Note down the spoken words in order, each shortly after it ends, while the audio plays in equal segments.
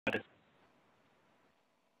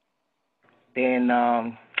Then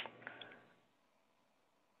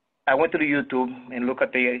I went to the YouTube and looked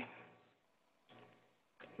at a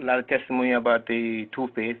lot of testimony about the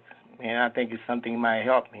toothpaste, and I think it's something might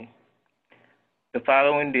help me. The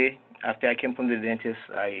following day, after I came from the dentist,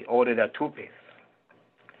 I ordered a toothpaste.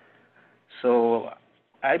 So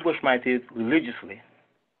I brush my teeth religiously.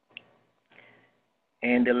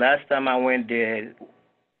 And the last time I went there,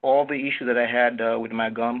 all the issues that I had with my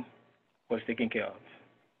gum was taken care of.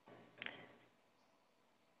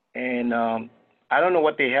 And I don't know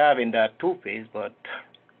what they have in that toothpaste, but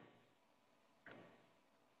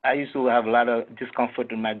I used to have a lot of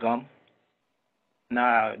discomfort in my gum.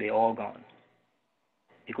 Now they're all gone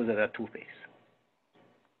because of that toothpaste.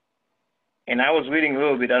 And I was reading a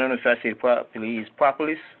little bit, I don't know if I say it properly, it's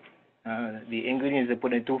propolis, the ingredients they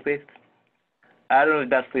put in toothpaste. I don't know if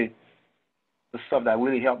that's the stuff that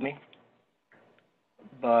really helped me,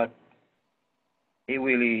 but it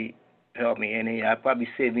really helped me, and I probably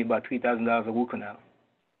saved me about $3,000 a week now.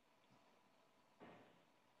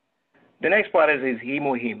 The next part is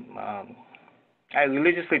hemohim. I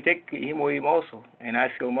religiously take hemohim also, and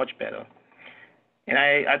I feel much better. And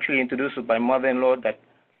I actually introduced it to my mother-in-law that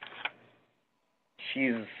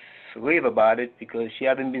she's rave about it because she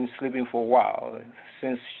hadn't been sleeping for a while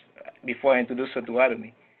since before I introduced her to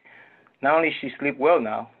Atomy. Not only she sleep well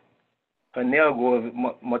now, her nail grows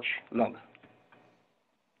much longer.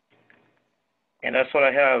 And that's what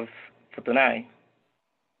I have for tonight.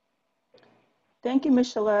 Thank you,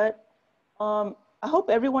 Michelet. I hope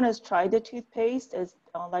everyone has tried the toothpaste. It's,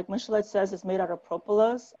 like Michelet says, it's made out of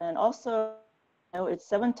propolis, and also it has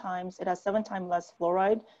 7 times less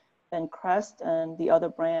fluoride than Crest and the other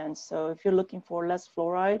brands. So if you're looking for less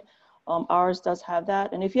fluoride, ours does have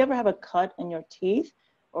that. And if you ever have a cut in your teeth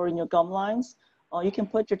or in your gum lines, you can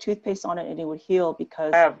put your toothpaste on it and it would heal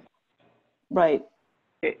because, right.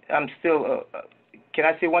 I'm still, can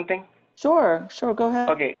I say one thing? Sure, go ahead.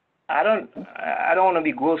 Okay, I don't want to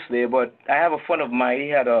be gross there, but I have a friend of mine, he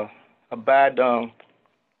had a bad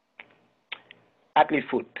athlete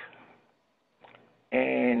foot.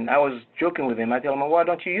 And I was joking with him. I tell him, why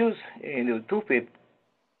don't you use the toothpaste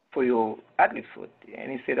for your athlete foot?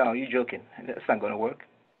 And he said, oh, you're joking. That's not going to work.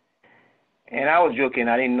 And I was joking.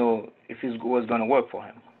 I didn't know if it was going to work for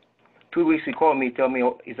him. 2 weeks he called me, tell me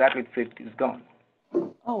his athlete foot is gone.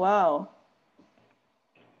 Oh, wow.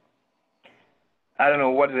 I don't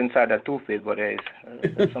know what is inside that toothpaste, but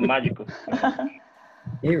there's some magical.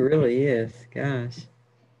 It really is. Gosh.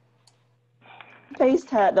 Paste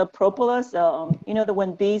had the propolis, you know,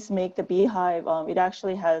 when bees make the beehive, it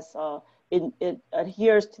actually has, it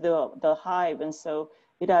adheres to the hive, and so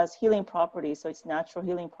it has healing properties, so it's natural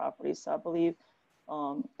healing properties. So I believe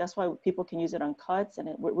that's why people can use it on cuts, and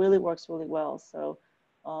it really works really well. So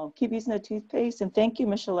keep using the toothpaste, and thank you,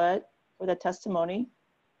 Michelet, for that testimony.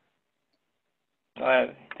 All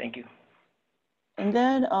right, thank you. And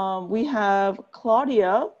then we have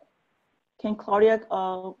Claudia. Can Claudia,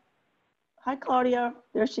 hi, Claudia.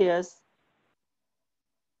 There she is.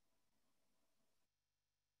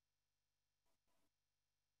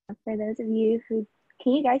 For those of you who,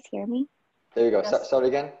 can you guys hear me? There you go. Yes. Start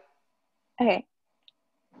again. Okay.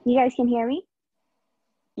 You guys can hear me?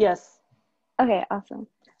 Yes. Okay, awesome.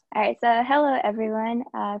 All right, so hello, everyone.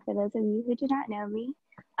 For those of you who do not know me,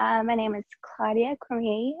 my name is Claudia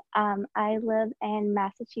Cormier. I live in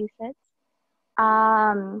Massachusetts.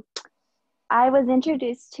 I was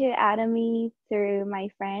introduced to Atomy through my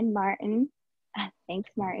friend Martin. Thanks,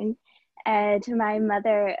 Martin. And to my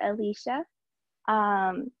mother, Alicia.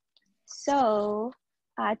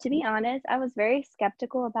 To be honest, I was very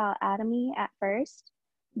skeptical about Atomy at first,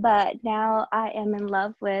 but now I am in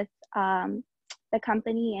love with the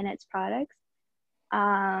company and its products.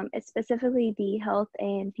 It's specifically the health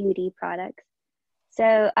and beauty products.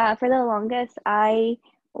 So for the longest, I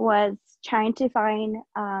was trying to find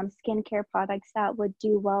skincare products that would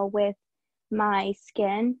do well with my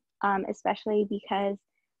skin, especially because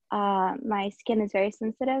my skin is very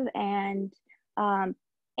sensitive, and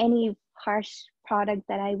any harsh product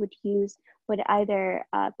that I would use would either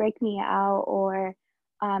break me out or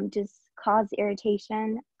just cause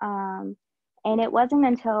irritation. And it wasn't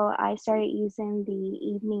until I started using the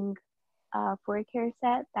evening 4-care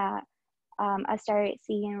set that I started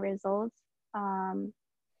seeing results.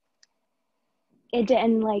 It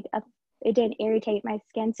didn't irritate my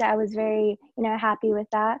skin, so I was very, happy with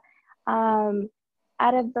that.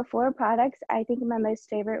 Out of the 4 products, I think my most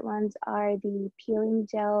favorite ones are the peeling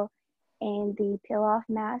gel and the peel off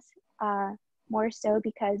mask. More so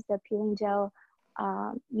because the peeling gel,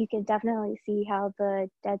 you can definitely see how the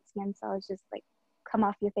dead skin cells just like come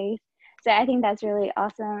off your face. So I think that's really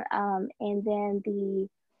awesome. And then the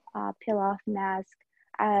peel off mask,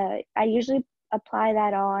 I usually apply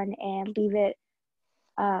that on and leave it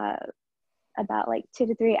about like 2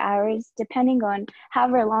 to 3 hours, depending on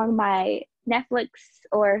however long my Netflix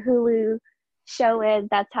or Hulu show is.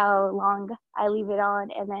 That's how long I leave it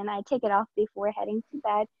on, and then I take it off before heading to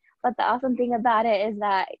bed. But the awesome thing about it is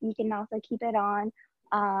that you can also keep it on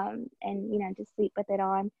and, you know, just sleep with it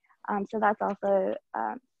on. So that's also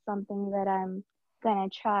something that I'm gonna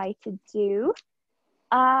try to do.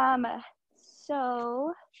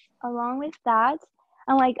 So along with that,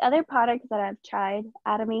 unlike other products that I've tried,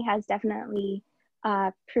 Atomy has definitely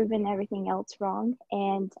proven everything else wrong.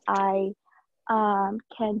 And I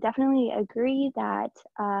can definitely agree that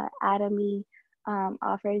Atomy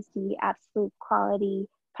offers the absolute quality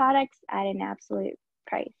products at an absolute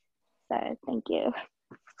price. So thank you.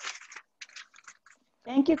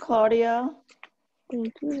 Thank you, Claudia.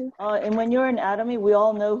 Thank you. And when you're in Atomy, we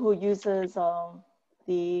all know who uses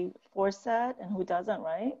the Forset and who doesn't,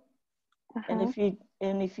 right? And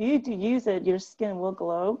if you do use it, your skin will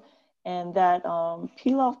glow. And that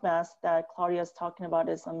peel-off mask that Claudia is talking about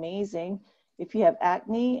is amazing. If you have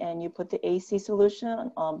acne and you put the AC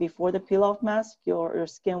solution before the peel-off mask, your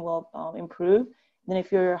skin will improve. Then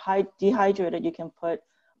if you're dehydrated, you can put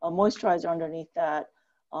a moisturizer underneath that,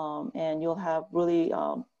 and you'll have really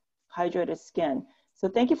hydrated skin. So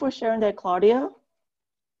thank you for sharing that, Claudia.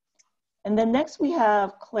 And then next we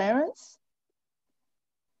have Clarence.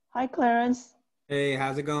 Hi, Clarence. Hey,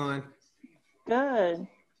 how's it going? Good.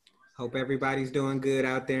 Hope everybody's doing good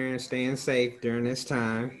out there and staying safe during this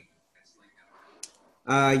time.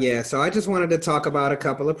 Yeah, so I just wanted to talk about a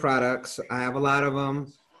couple of products. I have a lot of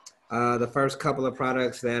them. The first couple of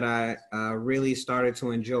products that I really started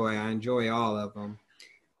to enjoy, I enjoy all of them.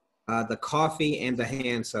 The coffee and the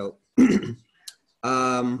hand soap.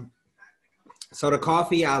 So the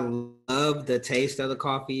coffee, I love the taste of the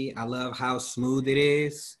coffee. I love how smooth it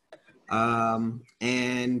is.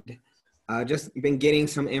 And just been getting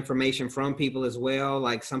some information from people as well.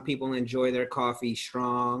 Like some people enjoy their coffee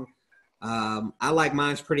strong. I like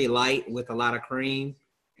mine's pretty light with a lot of cream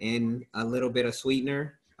and a little bit of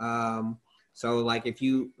sweetener. So like if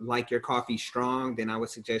you like your coffee strong, then I would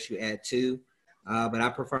suggest you add 2. But I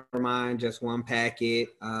prefer mine just 1 packet,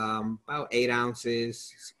 about 8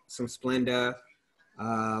 ounces, some Splenda,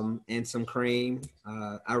 and some cream.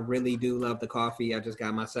 I really do love the coffee. I just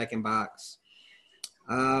got my second box.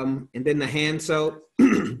 And then the hand soap,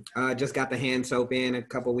 just got the hand soap in a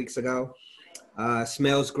couple weeks ago.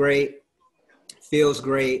 Smells great, feels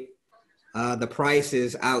great. The price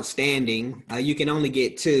is outstanding. You can only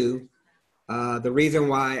get 2. The reason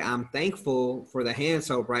why I'm thankful for the hand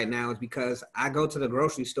soap right now is because I go to the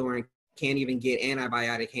grocery store and can't even get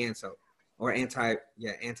antibiotic hand soap or antibiotic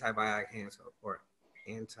hand soap or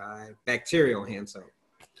antibacterial hand soap.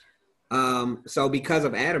 So because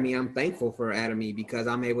of Atomy, I'm thankful for Atomy because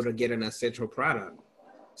I'm able to get an essential product.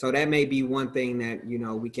 So that may be one thing that, you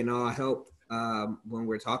know, we can all help when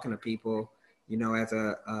we're talking to people, you know, as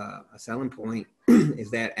a selling point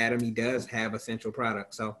is that Atomy does have essential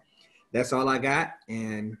products. So that's all I got.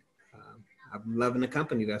 And I'm loving the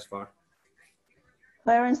company thus far.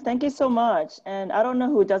 Clarence, thank you so much. And I don't know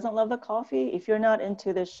who doesn't love the coffee. If you're not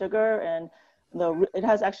into the sugar and it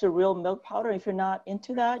has actually real milk powder. If you're not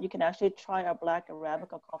into that, you can actually try our black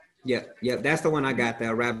Arabica coffee. Yeah, that's the one I got, the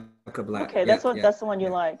Arabica black. Okay, that's the one you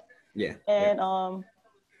like. Yeah. And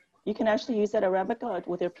you can actually use that Arabica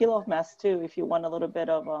with your peel-off mask too if you want a little bit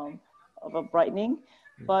of a brightening.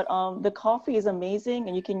 But the coffee is amazing,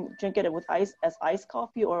 and you can drink it with as iced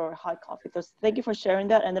coffee or hot coffee. So thank you for sharing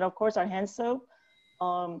that. And then of course our hand soap.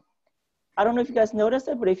 I don't know if you guys noticed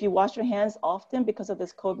it, but if you wash your hands often because of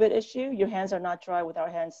this COVID issue, your hands are not dry with our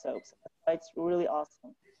hand soaps. It's really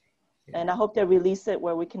awesome. And I hope they release it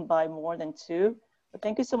where we can buy more than 2. But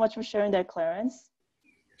thank you so much for sharing that, Clarence.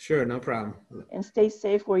 Sure, no problem. And stay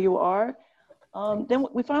safe where you are. Then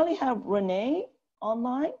we finally have Renee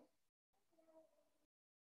online.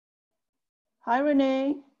 Hi,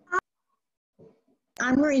 Renee.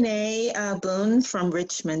 I'm Renee Boone from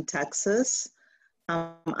Richmond, Texas.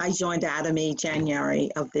 I joined Atomy January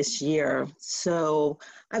of this year. So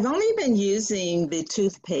I've only been using the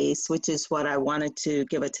toothpaste, which is what I wanted to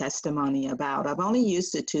give a testimony about. I've only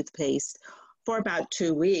used the toothpaste for about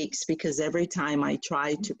 2 weeks because every time I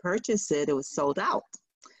tried to purchase it, it was sold out.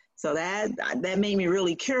 So that made me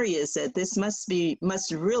really curious that this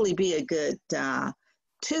must really be a good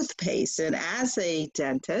toothpaste. And as a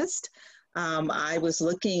dentist, I was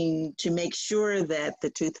looking to make sure that the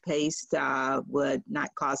toothpaste would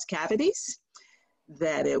not cause cavities,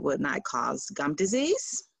 that it would not cause gum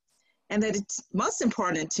disease, and that it's most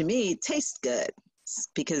important to me, it tastes good.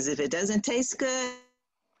 Because if it doesn't taste good,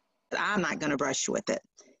 I'm not going to brush with it.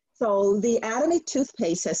 So the Atomy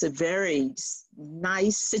toothpaste has a very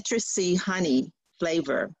nice citrusy honey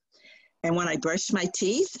flavor. And when I brushed my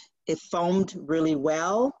teeth, it foamed really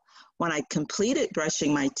well. When I completed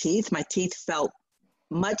brushing my teeth felt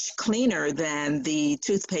much cleaner than the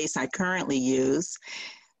toothpaste I currently use,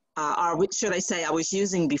 or should I say I was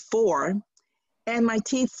using before, and my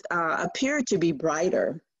teeth appeared to be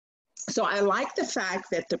brighter. So I like the fact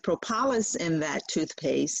that the propolis in that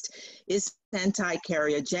toothpaste is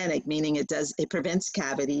anti-cariogenic, meaning it prevents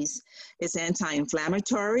cavities. It's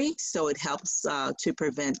anti-inflammatory, so it helps to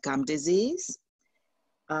prevent gum disease.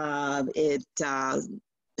 It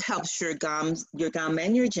helps your gum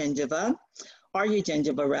and your gingiva, or your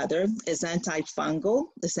gingiva rather, is antifungal,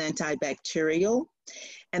 it's antibacterial,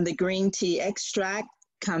 and the green tea extract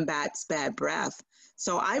combats bad breath.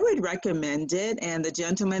 So I would recommend it, and the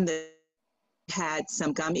gentleman that had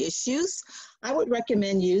some gum issues, I would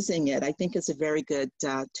recommend using it. I think it's a very good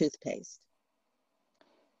toothpaste.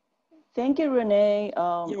 Thank you, Renee.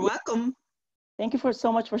 You're welcome. Thank you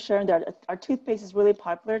so much for sharing that. Our toothpaste is really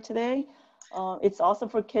popular today. It's awesome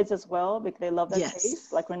for kids as well because they love that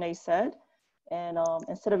taste, like Renee said. And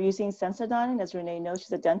instead of using Sensodyne, as Renee knows,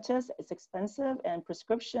 she's a dentist, it's expensive, and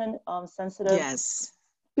prescription sensitive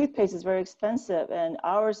toothpaste is very expensive, and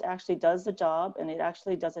ours actually does the job, and it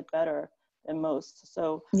actually does it better than most.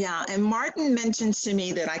 So yeah, and Martin mentioned to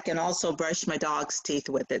me that I can also brush my dog's teeth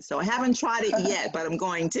with it. So I haven't tried it yet, but I'm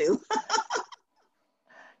going to.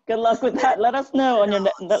 Good luck with that. Let us know on your.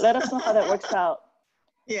 Let us know how that works out.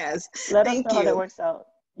 Yes. Let us know how that works out.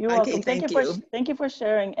 You're welcome. Thank you. Thank you for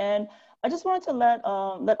sharing. And I just wanted to let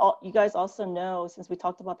all you guys also know, since we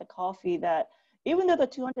talked about the coffee, that even though the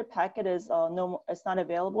 200 packet is it's not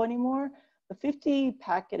available anymore, the 50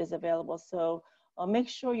 packet is available. So make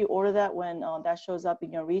sure you order that when that shows up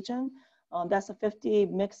in your region. That's a 50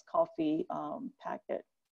 mixed coffee packet.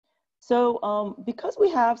 So because we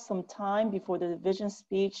have some time before the vision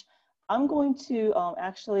speech, I'm going to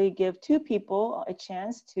actually give two people a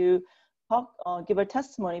chance to talk, give a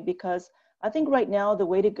testimony, because I think right now the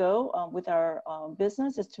way to go with our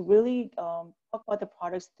business is to really talk about the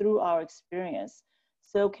products through our experience.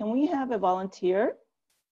 So can we have a volunteer?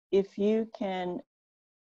 If you can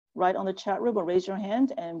write on the chat room or raise your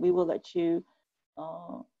hand, and we will let you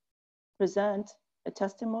present a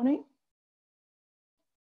testimony.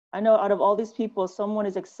 I know out of all these people, someone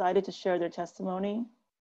is excited to share their testimony.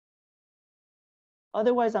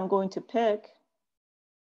 Otherwise, I'm going to pick.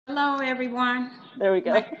 Hello, everyone. There we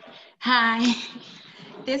go. Hi.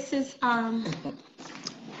 This is,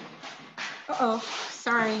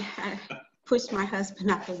 sorry, I pushed my husband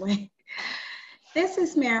out the way. This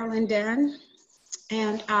is Marilyn Dunn,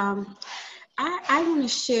 and I want to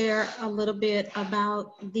share a little bit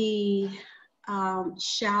about the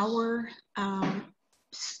shower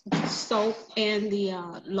soap and the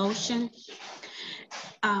lotion.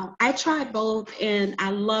 I tried both and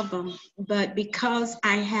I love them, but because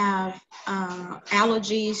I have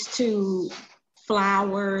allergies to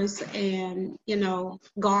flowers and, you know,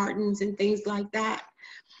 gardens and things like that,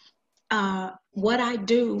 what I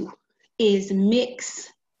do is mix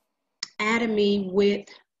Atomy with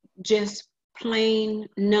just plain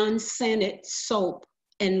non-scented soap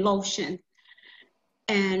and lotion.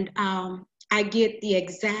 And I get the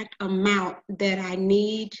exact amount that I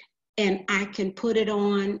need, and I can put it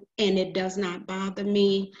on and it does not bother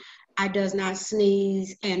me. I does not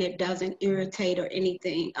sneeze, and it doesn't irritate or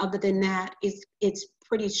anything. Other than that, it's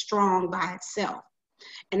pretty strong by itself.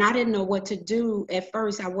 And I didn't know what to do at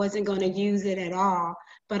first. I wasn't going to use it at all,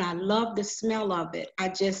 but I love the smell of it. I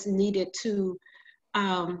just needed to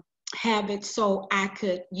have it so I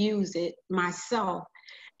could use it myself.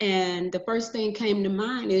 And the first thing came to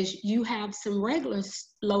mind is you have some regular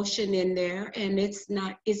lotion in there, and it's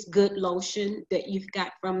good lotion that you've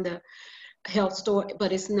got from the health store,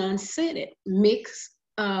 but it's non-scented. Mix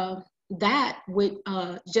that with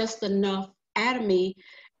just enough Atomy,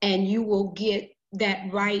 and you will get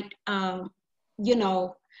that right,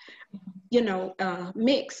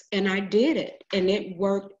 mix. And I did it, and it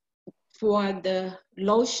worked for the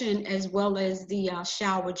lotion as well as the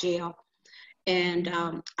shower gel. And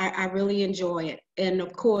I really enjoy it. And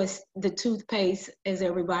of course, the toothpaste, as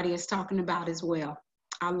everybody is talking about as well.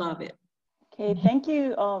 I love it. Okay, thank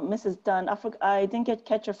you, Mrs. Dunn. I didn't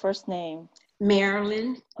catch your first name.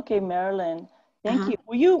 Marilyn. Okay, Marilyn. Thank you.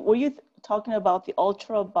 Were you talking about the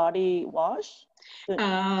Ultra Body Wash?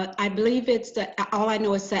 I believe it's all I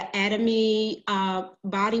know is the Atomy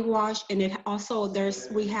body wash, and it also it's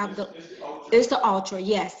the Ultra,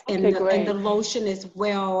 yes, Okay, and the great. lotion as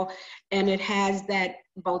well, and it has that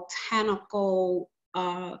botanical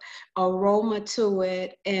aroma to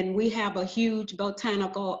it, and we have a huge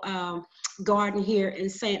botanical garden here in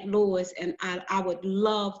St. Louis, and I would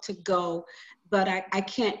love to go, but I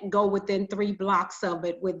can't go within 3 blocks of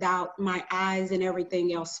it without my eyes and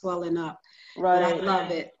everything else swelling up. Right. But I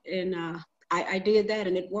love it, and I did that,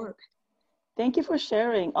 and it worked. Thank you for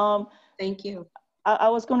sharing. Thank you. I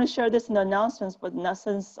was going to share this in the announcements, but not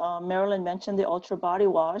since Marilyn mentioned the Ultra Body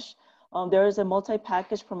Wash, there is a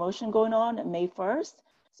multi-package promotion going on May 1st.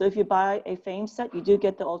 So if you buy a Fame set, you do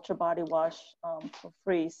get the Ultra Body Wash for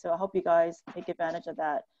free. So I hope you guys take advantage of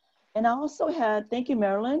that. And I also had, thank you,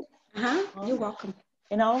 Marilyn. You're welcome.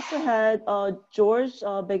 And I also had George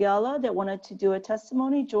Begala that wanted to do a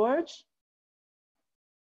testimony. George?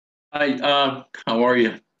 Hi, how are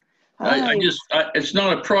you? Hi. It's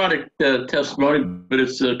not a product testimony, but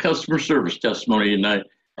it's a customer service testimony. And I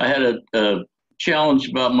had a challenge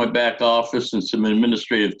about my back office and some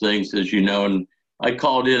administrative things, as you know, and I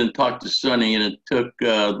called in and talked to Sunny, and it took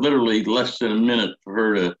literally less than a minute for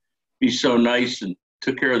her to be so nice and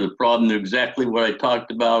took care of the problem, knew exactly what I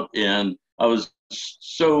talked about. And I was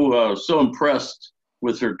so impressed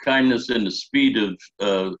with her kindness and the speed of,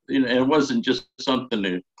 and it wasn't just something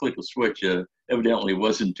to click a switch. Evidently, it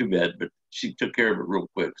wasn't too bad, but she took care of it real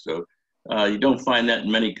quick. So you don't find that in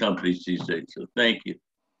many companies these days. So thank you.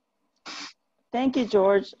 Thank you,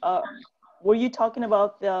 George. Were you talking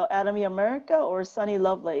about the Atomy America or Sunny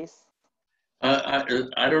Lovelace?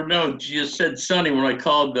 I don't know. She just said Sunny when I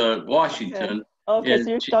called Washington. Okay, so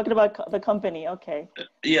you're talking about the company. Okay.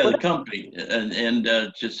 Yeah, the company, and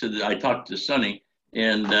just said that I talked to Sunny,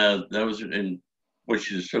 and that was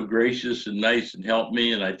which is so gracious and nice and helped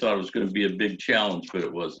me. And I thought it was going to be a big challenge, but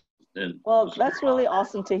it wasn't. And well, that's really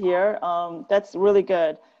awesome to hear. That's really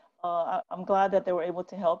good. I'm glad that they were able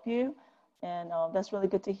to help you, and that's really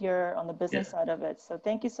good to hear on the business side of it. So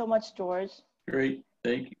thank you so much, George. Great,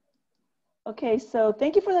 thank you. Okay, so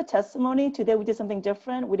thank you for the testimony. Today we did something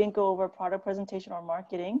different. We didn't go over product presentation or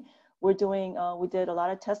marketing. We did a lot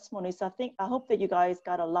of testimonies. So I hope that you guys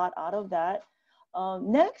got a lot out of that.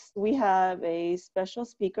 Next, we have a special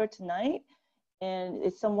speaker tonight, and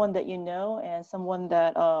it's someone that you know and someone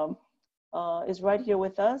that is right here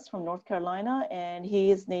with us from North Carolina, and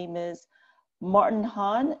his name is Martin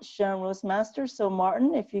Hahn, Sharon Rose Master. So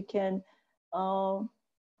Martin, if you can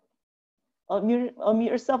unmute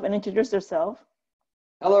yourself and introduce yourself.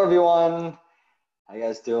 Hello, everyone. How you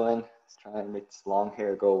guys doing? Let's try and make this long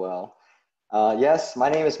hair go well. Yes, my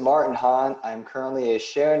name is Martin Hahn. I'm currently a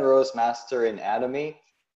Sharon Rose Master in Atomy,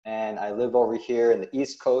 and I live over here in the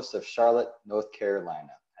East Coast of Charlotte, North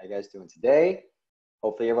Carolina. How you guys doing today?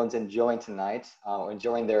 Hopefully everyone's enjoying tonight,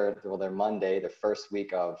 enjoying their Monday, the first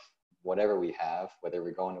week of whatever we have, whether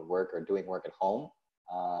we're going to work or doing work at home.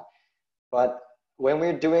 But when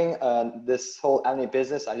we're doing this whole Atomy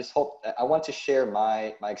business, I want to share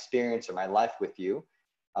my experience or my life with you.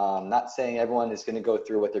 Not saying everyone is going to go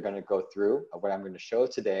through what they're going to go through, or what I'm going to show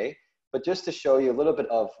today, but just to show you a little bit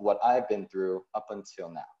of what I've been through up until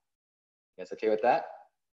now. You guys okay with that?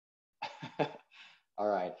 All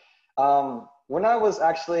right. When I was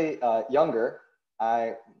actually younger,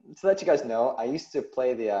 to let you guys know, I used to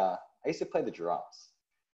play the drums.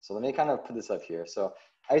 So let me kind of put this up here. So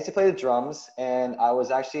I used to play the drums, and I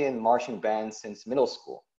was actually in marching band since middle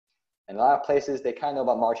school. And a lot of places, they kind of know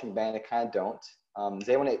about marching band, they kind of don't. Is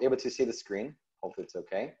anyone able to see the screen? Hopefully it's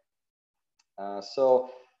okay.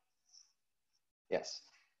 Yes.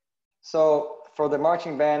 So for the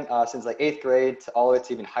marching band, since like 8th grade to all the way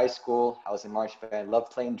to even high school, I was in marching band,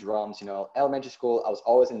 loved playing drums. You know, elementary school, I was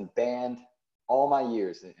always in band all my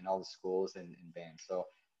years in all the schools and in band. So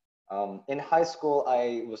in high school,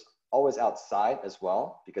 I was always outside as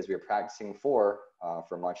well because we were practicing for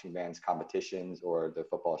marching bands competitions or the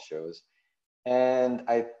football shows. And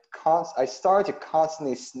I started to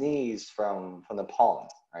constantly sneeze from the pollen,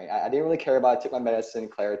 right? I didn't really care about it. I took my medicine,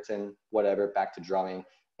 Claritin, whatever, back to drumming,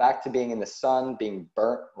 back to being in the sun, being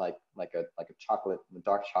burnt like a chocolate,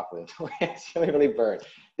 dark chocolate. It's really burnt.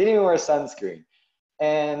 Didn't even wear sunscreen.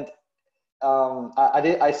 And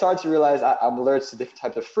I started to realize I'm allergic to different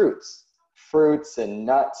types of fruits and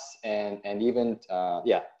nuts and even,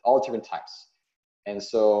 all different types. And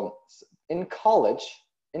so in college,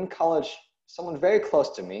 someone very close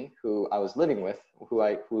to me who I was living with,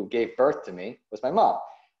 who gave birth to me, was my mom.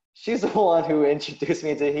 She's the one who introduced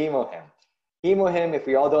me to Hemohim. Hemohim, if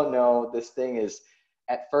we all don't know, this thing is,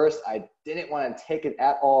 at first I didn't want to take it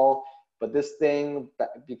at all, But this thing,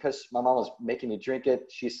 because my mom was making me drink it,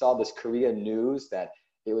 she saw this Korean news that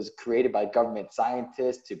it was created by government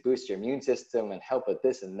scientists to boost your immune system and help with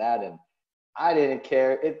this and that. And I didn't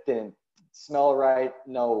care. It didn't smell right.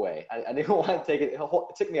 No way. I didn't want to take it.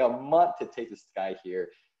 It took me a month to take this guy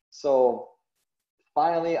here. So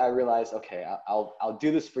finally, I realized, okay, I'll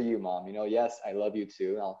do this for you, Mom. You know, yes, I love you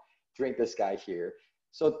too. I'll drink this guy here.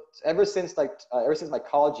 So ever since my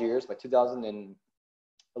college years, by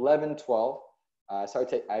 2011, 12,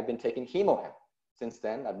 I've been taking Hemohim. Since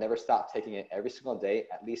then, I've never stopped taking it every single day,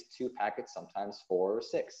 at least 2 packets, sometimes 4 or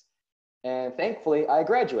 6. And thankfully, I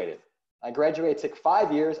graduated. It took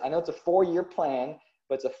 5 years. I know it's a 4-year plan,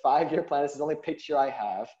 but it's a 5-year plan. This is the only picture I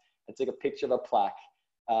have. I took a picture of a plaque.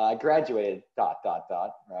 I graduated, ...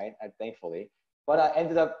 right? Thankfully. But I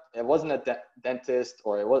ended up, it wasn't a dentist,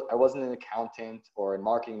 or I wasn't an accountant or a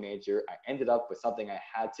marketing major. I ended up with something I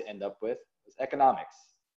had to end up with. It was economics,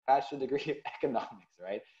 bachelor's degree of economics,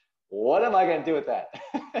 right? What am I going to do with that?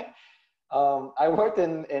 I worked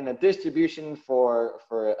in a distribution for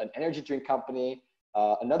an energy drink company,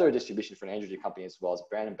 another distribution for an energy company as well as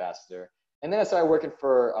brand ambassador. And then I started working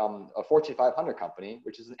for a Fortune 500 company,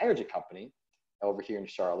 which is an energy company over here in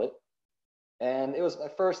Charlotte. And it was my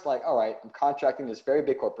first, like, all right, I'm contracting this very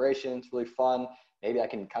big corporation. It's really fun. Maybe I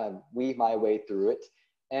can kind of weave my way through it.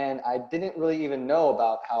 And I didn't really even know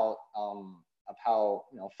about how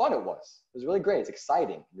fun it was. It was really great. It's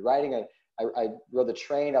exciting. I rode the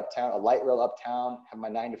train uptown, a light rail uptown, have my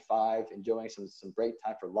 9 to 5, enjoying some break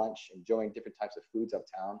time for lunch, enjoying different types of foods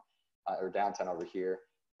uptown or downtown over here.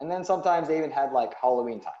 And then sometimes they even had like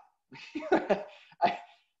Halloween time.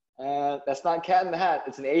 That's not Cat in the Hat.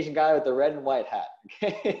 It's an Asian guy with a red and white hat.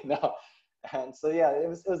 Okay, no. And so yeah, it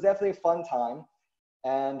was definitely a fun time.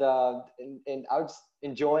 And I was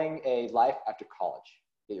enjoying a life after college.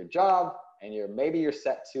 Get your job, and maybe you're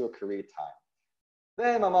set to a career time.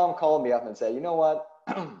 Then my mom called me up and said, you know what?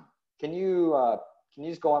 Can you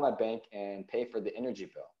just go on my bank and pay for the energy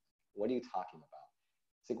bill? What are you talking about?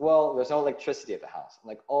 It's like, well, there's no electricity at the house. I'm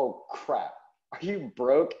like, oh crap, are you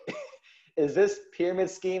broke? Is this pyramid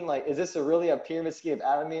scheme, like, is this really a pyramid scheme of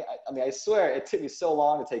Atomy? I mean, I swear it took me so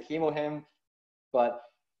long to take Hemohim, but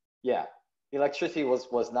yeah, the electricity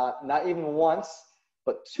was not even once,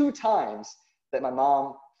 but 2 times that my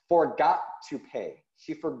mom forgot to pay.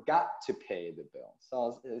 She forgot to pay the bill.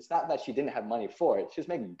 So it's not that she didn't have money for it. She was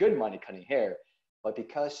making good money cutting hair, but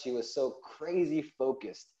because she was so crazy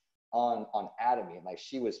focused on Atomy, like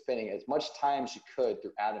she was spending as much time as she could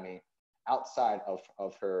through Atomy outside of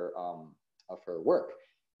her work.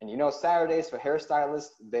 And you know, Saturdays for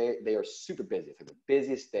hairstylists, they are super busy. It's like the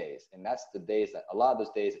busiest days. And that's the days that, a lot of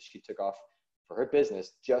those days that she took off for her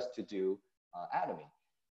business just to do Atomy.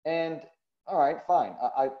 And all right, fine.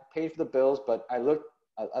 I paid for the bills, but I looked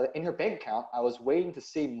in her bank account. I was waiting to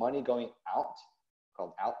see money going out,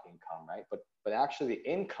 called out income, right? But actually the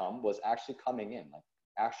income was actually coming in. Like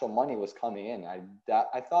actual money was coming in. I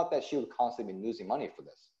thought that she would constantly be losing money for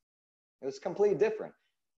this. It was completely different.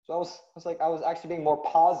 So I was actually being more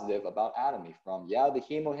positive about Atomy, from the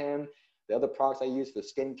Hemohim, the other products I use for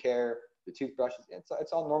skincare, the toothbrushes.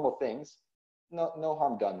 It's all normal things. No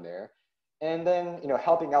harm done there. And then, you know,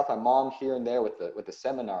 helping out my mom here and there with the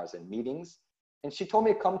seminars and meetings. And she told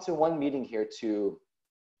me to come to one meeting here to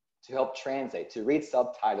help translate, to read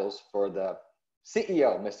subtitles for the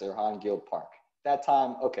CEO, Mr. Hahn Guild Park. That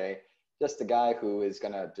time, okay, just the guy who's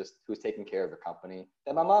taking care of the company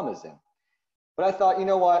that my mom is in. But I thought, you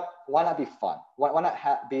know what? Why not be fun? Why not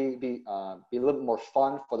be a little bit more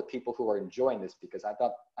fun for the people who are enjoying this? Because I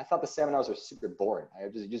thought the seminars were super boring. I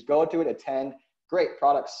just go to it, attend, great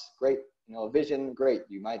products, great, you know, vision, great.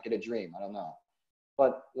 You might get a dream. I don't know.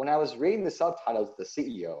 But when I was reading the subtitles of the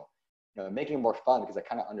CEO, you know, making it more fun because I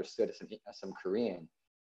kind of understood some Korean,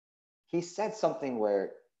 he said something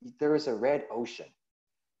where there is a red ocean.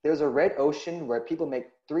 There's a red ocean where people make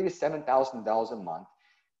 $3,000 to $7,000 a month.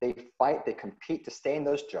 They fight, they compete to stay in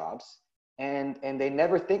those jobs, and they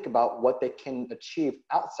never think about what they can achieve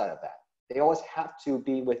outside of that. They always have to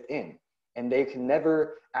be within, and they can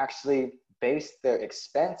never actually base their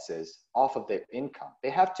expenses off of their income. They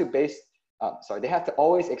have to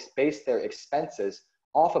always base their expenses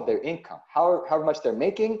off of their income. However much they're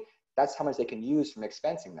making, that's how much they can use from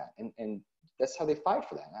expensing that. And that's how they fight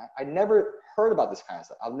for that. And I never heard about this kind of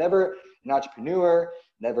stuff. I've never an entrepreneur,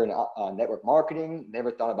 never in network marketing,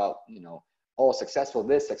 never thought about, you know, oh, successful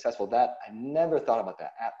this, successful that. I never thought about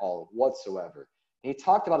that at all whatsoever. And he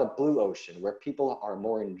talked about a blue ocean where people are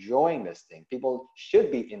more enjoying this thing. People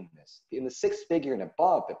should be in this, in the 6-figure and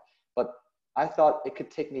above. But I thought it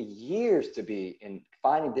could take me years to be in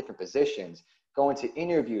finding different positions going to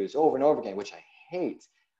interviews over and over again, which I hate,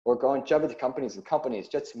 or going jumping to companies and companies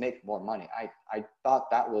just to make more money. I thought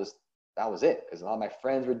that was it, because a lot of my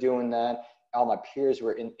friends were doing that. All my peers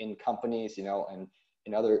were in companies, you know, and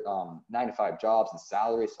in other 9-to-5 jobs and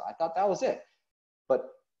salaries. So I thought that was it. But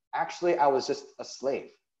actually, I was just a slave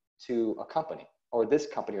to a company, or this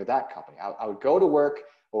company or that company. I would go to work,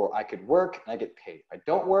 or I could work and I get paid. If I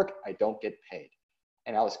don't work, I don't get paid.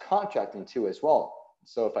 And I was contracting too as well.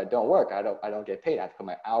 So if I don't work, I don't get paid. I have to put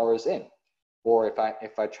my hours in. Or if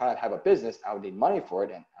I try to have a business, I would need money for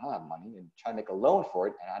it, and I don't have money, and try to make a loan for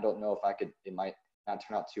it, and I don't know if I could. It might not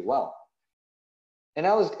turn out too well. And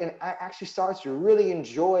I actually started to really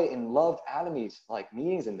enjoy and love Atomy's like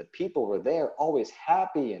meetings, and the people were there, always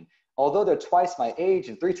happy. And although they're twice my age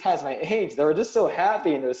and 3 times my age, they were just so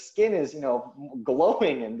happy, and their skin is, you know,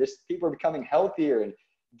 glowing, and just people are becoming healthier and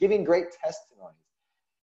giving great testimonies.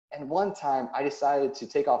 And one time I decided to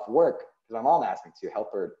take off work, because my mom asked me to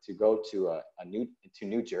help her to go to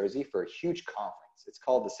New Jersey for a huge conference. It's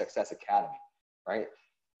called the Success Academy, right?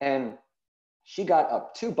 And she got a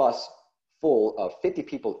 2 bus full of 50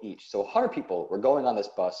 people each. So 100 people were going on this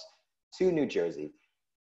bus to New Jersey.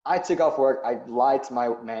 I took off work. I lied to my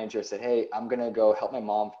manager, said, hey, I'm gonna go help my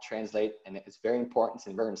mom translate, and it's very important, it's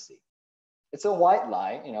an emergency. It's a white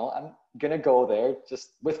lie, you know, I'm gonna go there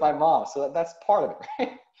just with my mom. So that's part of it,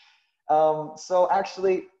 right? So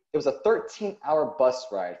actually, it was a 13-hour bus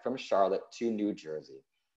ride from Charlotte to New Jersey.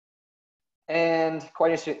 And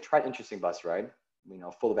quite interesting bus ride, you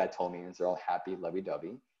know, full of Atomians. They're all happy,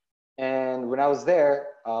 lovey-dovey. And when I was there,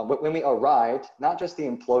 when we arrived, not just the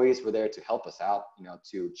employees were there to help us out, you know,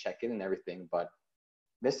 to check in and everything, but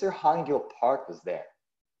Mr. Han Park was there.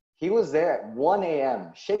 He was there at 1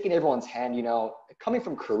 a.m., shaking everyone's hand, you know, coming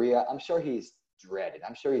from Korea. I'm sure he's dreaded.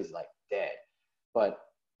 I'm sure he's like dead. But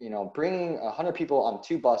you know, bringing 100 people on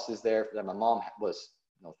 2 buses there that my mom was,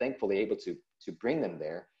 you know, thankfully able to bring them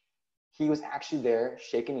there. He was actually there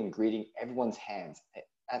shaking and greeting everyone's hands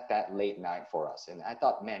at that late night for us. And I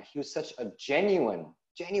thought, man, he was such a genuine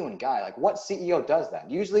guy. Like, what CEO does that?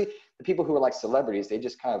 Usually the people who are like celebrities, they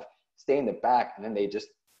just kind of stay in the back, and then they just,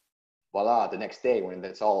 voila, the next day when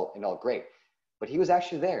it's all great. But he was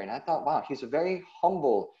actually there. And I thought, wow, he's a very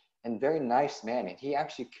humble and very nice man, and he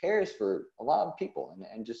actually cares for a lot of people,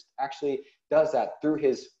 and just actually does that through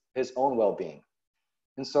his own well-being.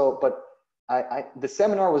 And so, but the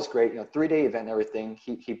seminar was great, you know, 3-day event and everything.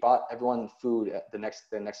 He bought everyone food the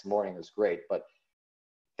next morning. It was great, but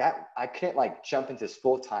that I couldn't like jump into this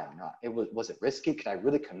full time. You know, was it risky? Could I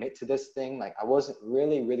really commit to this thing? Like, I wasn't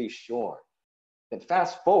really sure. Then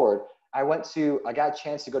fast forward, I got a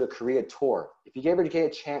chance to go to Korea tour. If you ever get a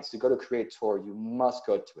chance to go to Korea tour, you must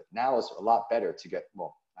go to it. Now it's a lot better to get,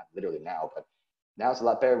 well, not literally now, but now it's a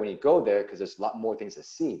lot better when you go there, because there's a lot more things to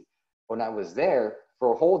see. When I was there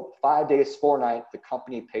for a whole 5 days, 4 nights, the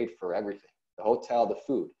company paid for everything, the hotel, the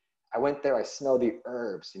food. I went there, I smelled the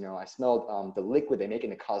herbs, you know, I smelled the liquid they make in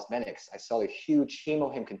the cosmetics. I saw the huge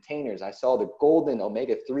hemohim containers. I saw the golden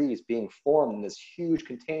omega-3s being formed in this huge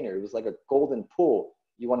container. It was like a golden pool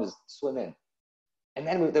you wanted to swim in. And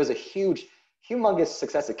then there was a humongous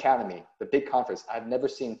Success Academy, the big conference. I've never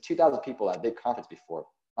seen 2,000 people at a big conference before,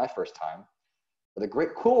 my first time. But the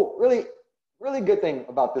great, cool, really good thing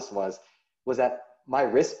about this was that my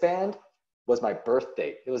wristband was my birth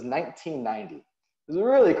date. It was 1990. It was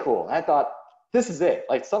really cool. And I thought, this is it.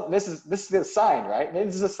 Like, this is a sign, right? Maybe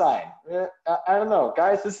this is a sign. I don't know,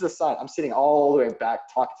 guys, this is a sign. I'm sitting all the way back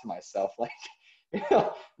talking to myself, like, you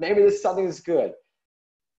know, maybe this something is good.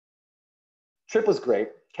 Trip was great,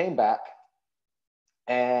 came back,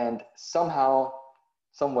 and somehow,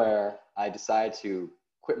 somewhere, I decided to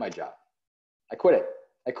quit my job. I quit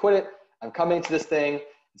it. I'm coming into this thing.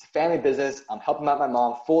 It's a family business. I'm helping out my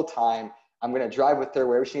mom full time. I'm going to drive with her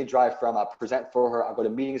wherever she needs to drive from. I'll present for her. I'll go to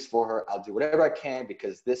meetings for her. I'll do whatever I can,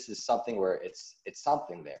 because this is something where it's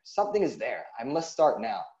something there. Something is there. I must start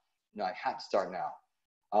now. You know, I have to start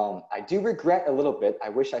now. I do regret a little bit. I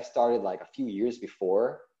wish I started like a few years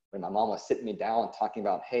before, when my mom was sitting me down and talking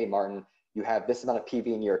about, hey, Martin, you have this amount of PV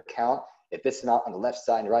in your account. If this amount on the left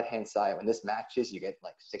side and the right-hand side, when this matches, you get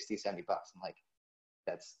like 60, 70 bucks. I'm like,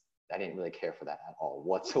 I didn't really care for that at all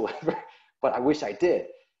whatsoever, but I wish I did.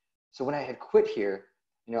 So when I had quit here,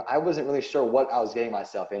 you know, I wasn't really sure what I was getting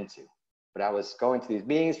myself into, but I was going to these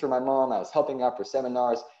meetings for my mom. I was helping out for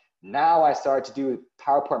seminars. Now I started to do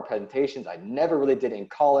PowerPoint presentations. I never really did in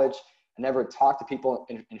college. I never talked to people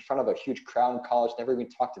in front of a huge crowd in college, never even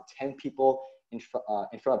talked to 10 people in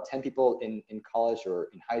front of 10 people in college or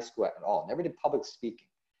in high school at all. Never did public speaking.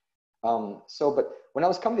 But when I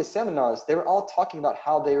was coming to seminars, they were all talking about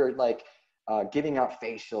how they were like giving out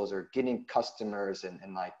facials or getting customers and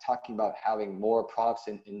like talking about having more products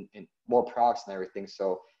and more products and everything.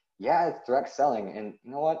 So yeah, it's direct selling. And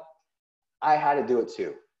you know what? I had to do it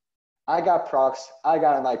too. I got products, I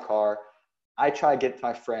got in my car. I try to get to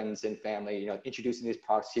my friends and family, you know, introducing these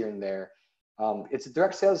products here and there. It's a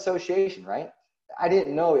direct sales association, right? I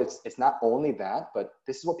didn't know it's not only that, but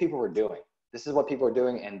this is what people were doing. This is what people are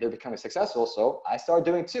doing, and they're becoming successful. So I started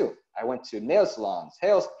doing too. I went to nail salons,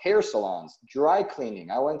 hair salons, dry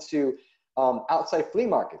cleaning. I went to outside flea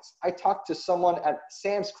markets. I talked to someone at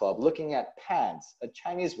Sam's Club looking at pads, a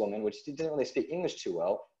Chinese woman, which didn't really speak English too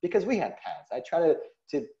well because we had pads. I tried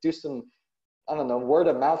to do some, I don't know, word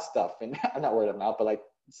of mouth stuff, and not word of mouth, but like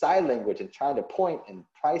sign language and trying to point and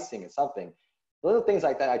pricing and something. Little things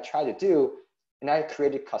like that I tried to do, and I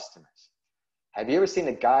created customers. Have you ever seen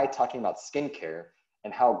a guy talking about skincare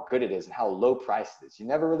and how good it is and how low priced it is? You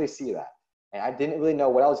never really see that. And I didn't really know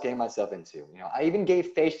what I was getting myself into. You know, I even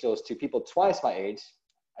gave facials to people twice my age.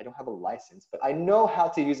 I don't have a license, but I know how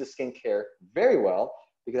to use the skincare very well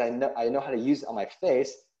because I know how to use it on my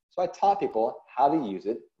face. So I taught people how to use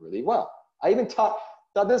it really well. I even taught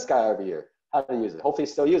this guy over here how to use it. Hopefully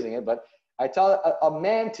he's still using it, but I taught a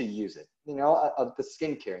man to use it, you know, of the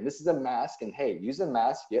skincare. And this is a mask, and hey, use a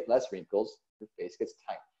mask, get less wrinkles, your face gets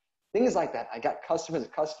tight. Things like that. I got customers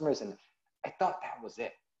and customers, and I thought that was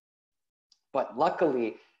it. But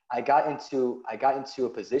luckily, I got into a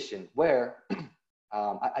position where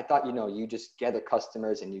I thought, you know, you just gather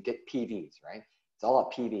customers and you get PVs, right? It's all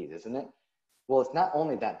about PVs, isn't it? Well, it's not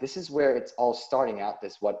only that. This is where it's all starting out.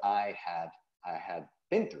 This is what I had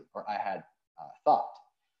been through, or I had thought.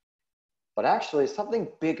 But actually, something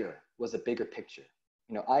bigger was a bigger picture.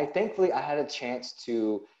 You know, thankfully I had a chance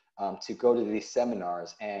to go to these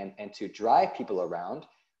seminars and to drive people around,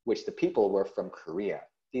 which the people were from Korea.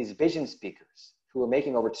 These vision speakers who were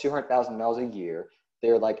making over $200,000 a year.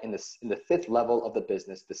 They're like in the fifth level of the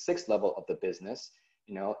business, the sixth level of the business,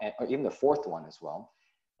 you know, or even the fourth one as well.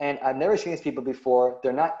 And I've never seen these people before.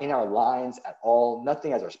 They're not in our lines at all.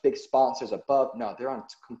 Nothing as our big sponsors above. No, they're on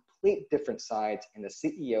complete different sides. And the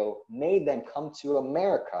CEO made them come to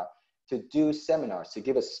America to do seminars, to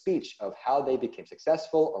give a speech of how they became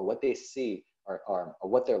successful or what they see or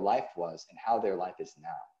what their life was and how their life is now.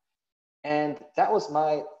 And that was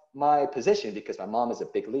my position because my mom is a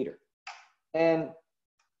big leader. And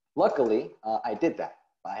luckily, I did that.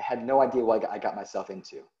 I had no idea what I got myself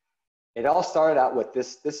into. It all started out with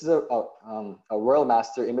this. This is a Royal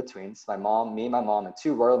Master in between. So my mom, me, my mom, and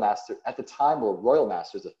two Royal Masters. At the time, were Royal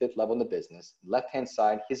Masters, the fifth level in the business. Left-hand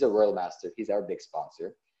side, he's a Royal Master. He's our big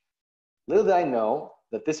sponsor. Little did I know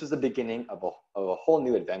that this was the beginning of a whole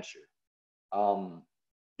new adventure.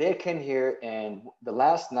 They came here, and the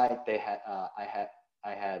last night they had, I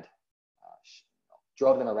had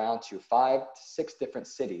drove them around to 5 to 6 different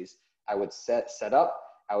cities. I would set up.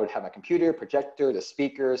 I would have my computer, projector, the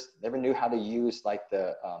speakers. Never knew how to use like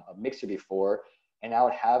a mixer before, and I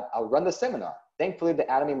would run the seminar. Thankfully, the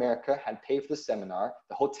Atomy America had paid for the seminar,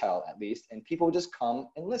 the hotel at least, and people would just come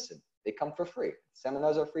and listen. They come for free.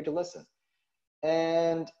 Seminars are free to listen.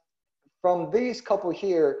 And from these couple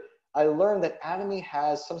here, I learned that Atomy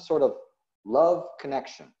has some sort of love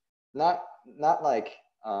connection, not like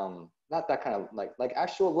not that kind of like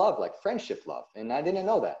actual love, like friendship love. And I didn't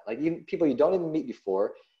know that. Like even people you don't even meet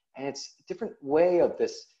before, and it's a different way of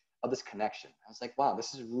this connection. I was like, wow,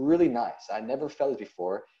 this is really nice. I never felt this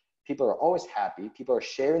before. People are always happy. People are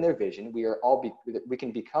sharing their vision. We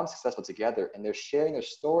can become successful together, and they're sharing their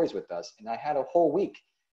stories with us. And I had a whole week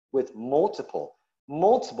with multiple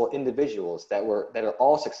individuals that are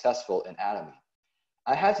all successful in Atomy.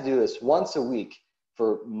 I had to do this once a week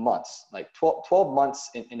for months, like 12 months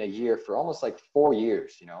in a year for almost like 4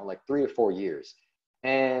 years, you know, like 3 or 4 years.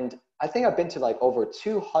 And I think I've been to like over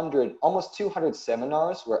 200, almost 200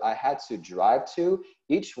 seminars where I had to drive to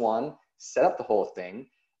each one, set up the whole thing,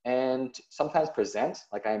 and sometimes present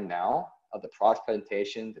like I am now of the product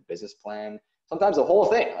presentation, the business plan, sometimes the whole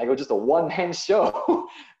thing, like it was just a one-man show.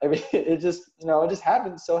 I mean, it just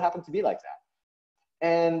happened to be like that.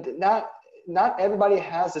 And not everybody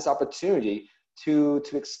has this opportunity to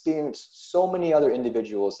experience so many other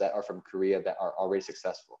individuals that are from Korea that are already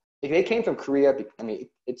successful. If they came from Korea, I mean,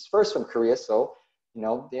 it's first from Korea, so, you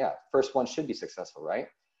know, yeah, first one should be successful, right?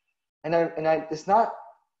 And it's not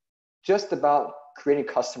just about creating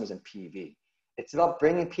customers in PV. It's about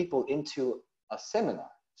bringing people into a seminar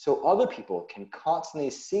so other people can constantly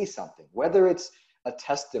see something, whether it's a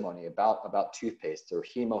testimony about toothpaste or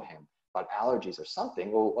hemohim, about allergies or something,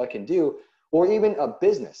 or what I can do, or even a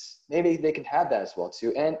business. Maybe they can have that as well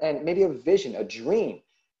too. And maybe a vision, a dream.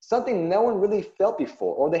 something no one really felt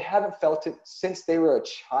before, or they haven't felt it since they were a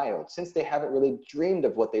child, since they haven't really dreamed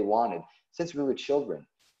of what they wanted, since we were children.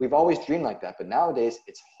 We've always dreamed like that, but nowadays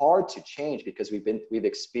it's hard to change because we've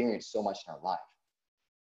experienced so much in our life.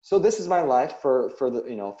 So this is my life for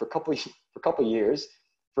a couple years,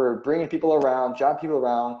 for bringing people around, driving people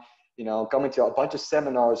around, coming to a bunch of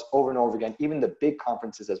seminars over and over again, even the big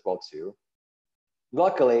conferences as well too.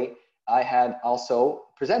 Luckily, I had also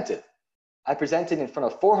presented. I presented in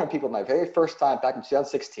front of 400 people my very first time back in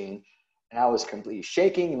 2016, and I was completely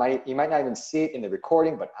shaking. You might not even see it in the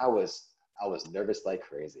recording, but I was nervous like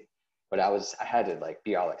crazy. But I had to like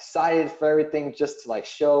be all excited for everything, just to like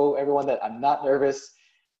show everyone that I'm not nervous.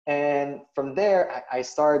 And from there, I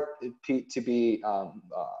started to be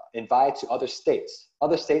invited to other states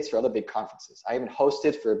for other big conferences. I even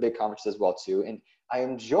hosted for a big conference as well too, and I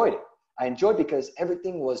enjoyed it. I enjoyed because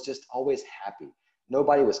everything was just always happy.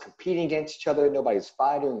 Nobody was competing against each other. Nobody was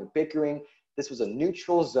fighting or bickering. This was a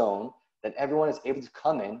neutral zone that everyone is able to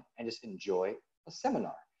come in and just enjoy a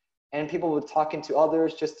seminar. And people were talking to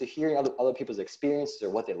others just to hear other people's experiences, or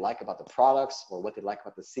what they like about the products, or what they like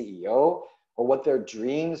about the CEO, or what their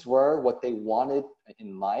dreams were, what they wanted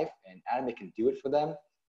in life, and Atomy can do it for them.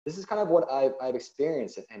 This is kind of what I've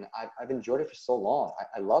experienced, and I've enjoyed it for so long.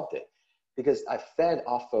 I loved it because I fed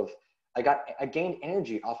off of, I gained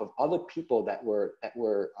energy off of other people that were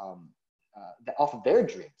off of their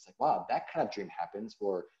dreams. Like, wow, that kind of dream happens,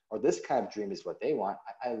 or this kind of dream is what they want.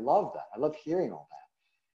 I love that. I love hearing all that.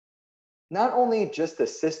 Not only just the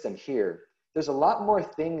system here, there's a lot more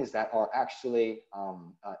things that are actually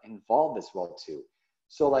involved as well too.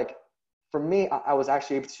 So like for me, I was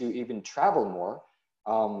actually able to even travel more.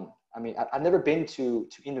 I mean, I've never been to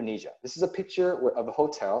Indonesia. This is a picture of a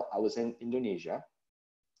hotel. I was in Indonesia.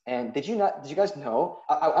 And did you guys know,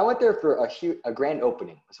 I went there for a grand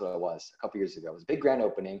opening. That's what it was a couple years ago. It was a big grand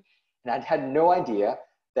opening. And I had no idea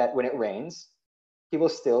that when it rains, people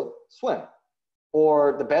still swim.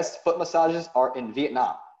 Or the best foot massages are in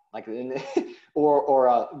Vietnam. Like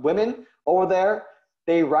or women over there,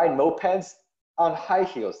 they ride mopeds on high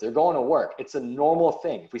heels. They're going to work. It's a normal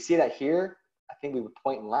thing. If we see that here, I think we would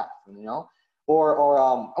point and laugh, Or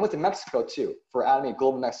I went to Mexico too, for Atomy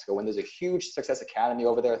Global Mexico, when there's a huge Success Academy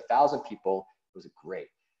over there, 1,000 people. It was great.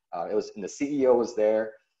 And the CEO was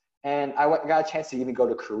there. And I got a chance to even go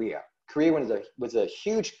to Korea. Korea was a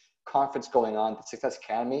huge conference going on, the Success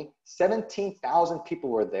Academy. 17,000 people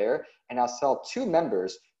were there, and I saw 2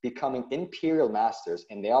 members becoming Imperial Masters,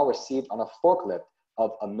 and they all received on a forklift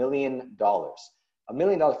of $1 million. $1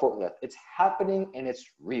 million forklift. It's happening and it's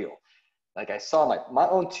real. Like I saw my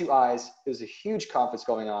own 2 eyes. It was a huge conference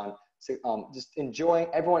going on. So, just enjoying.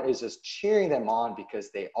 Everyone is just cheering them on because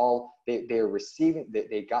they're receiving.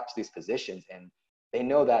 They got to these positions, and they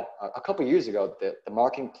know that a couple of years ago the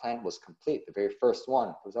marketing plan was complete. The very first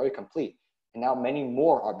one was already complete, and now many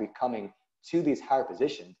more are becoming to these higher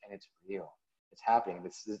positions, and it's real. It's happening.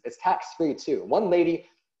 It's tax-free too. One lady,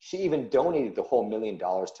 she even donated the whole $1 million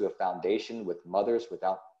to a foundation with mothers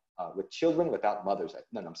with children without mothers.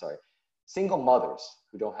 No, I'm sorry. Single mothers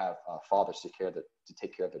who don't have fathers to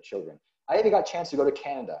take care of their children. I even got a chance to go to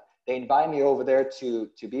Canada. They invited me over there to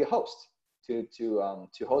be a host, to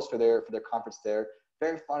host for their conference there.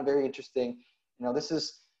 Very fun, very interesting. This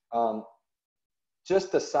is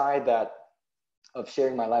just the side of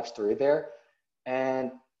sharing my life story there,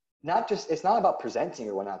 and it's not about presenting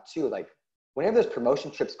or whatnot too. Like whenever there's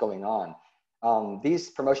promotion trips going on,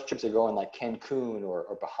 these promotion trips are going like Cancun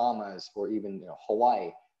or Bahamas or even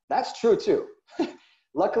Hawaii. That's true too.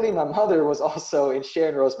 Luckily, my mother was also in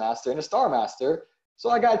Sharon Rose Master and a Star Master, so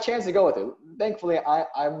I got a chance to go with her. Thankfully,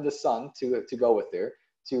 I'm the son to go with her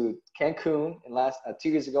to Cancun 2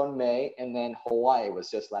 years ago in May, and then Hawaii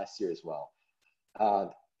was just last year as well.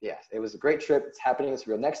 Yes, it was a great trip. It's happening. It's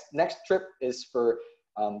real. Next trip is for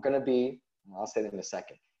going to be. I'll say that in a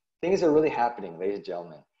second. Things are really happening, ladies and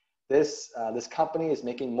gentlemen. This company is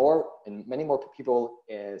making many more people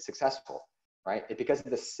successful. Right? Because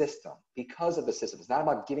of the system. It's not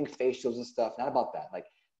about giving facials and stuff, not about that. Like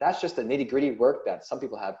that's just the nitty-gritty work that some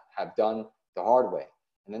people have done the hard way.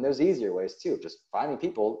 And then there's easier ways too, just finding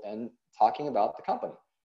people and talking about the company.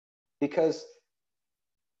 Because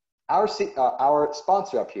our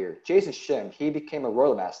sponsor up here, Jason Shim, he became a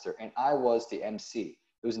Royal Master and I was the MC.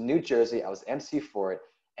 It was in New Jersey. I was the MC for it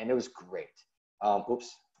and it was great. Oops,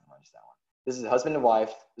 I missed that one. This is husband and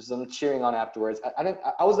wife. This is them cheering on afterwards.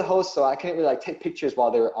 I was the host, so I couldn't really take pictures while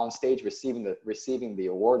they were on stage receiving the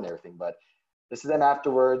award and everything. But this is them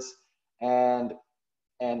afterwards, and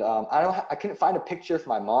I couldn't find a picture for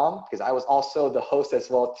my mom because I was also the host as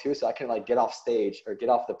well too, so I couldn't get off stage or get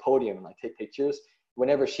off the podium and take pictures. It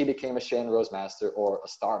whenever she became a Sharon Rose Master or a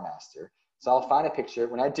Star Master. So I'll find a picture.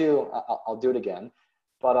 When I do, I'll do it again.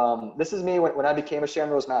 But this is me when I became a Sharon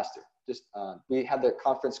Rose Master. Just we had the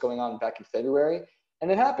conference going on back in February, and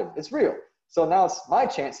it happened. It's real. So now it's my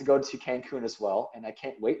chance to go to Cancun as well, and I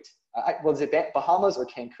can't wait. Well, is it Bahamas or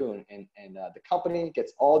Cancun? And the company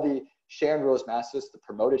gets all the Sharon Rose Masters, the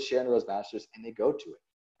promoted Sharon Rose Masters, and they go to it.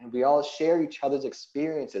 And we all share each other's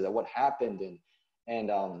experiences of what happened, and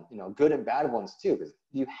you know, good and bad ones too, because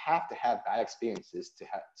you have to have bad experiences to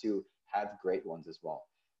have great ones as well.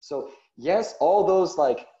 So yes, all those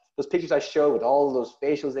those pictures I showed with all those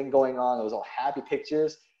facials thing going on, those all happy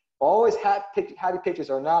pictures. Always happy pictures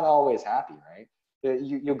are not always happy, right?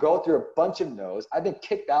 You go through a bunch of no's. I've been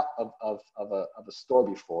kicked out of a store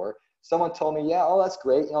before. Someone told me, yeah, oh, that's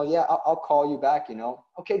great. You know, yeah, I'll call you back, you know.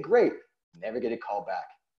 Okay, great. Never get a call back.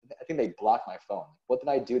 I think they blocked my phone. What did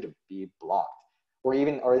I do to be blocked? Or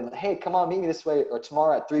hey, come on, meet me this way, or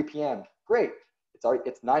tomorrow at 3 p.m. Great.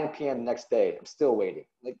 It's 9 p.m. the next day. I'm still waiting.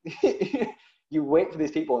 Like, you wait for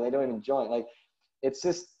these people and they don't even join. Like, it's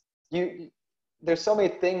just, there's so many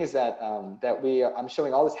things that I'm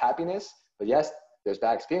showing all this happiness, but yes, there's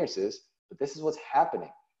bad experiences, but this is what's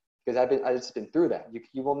happening because I've just been through that.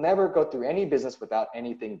 You will never go through any business without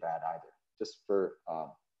anything bad either,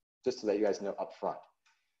 just to let you guys know up front.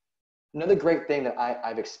 Another great thing that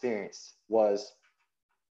I've experienced was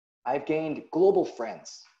I've gained global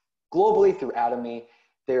friends globally through Atomy.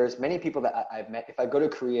 There's many people that I've met. If I go to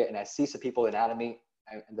Korea and I see some people in Atomy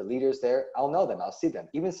and the leaders there, I'll know them, I'll see them.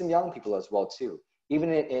 Even some young people as well too.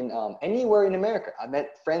 Even in anywhere in America, I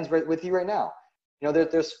met friends with you right now. You know,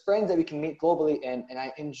 there's friends that we can meet globally, and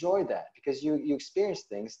I enjoy that because you experience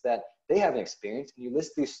things that they haven't experienced, and you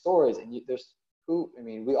listen to these stories, and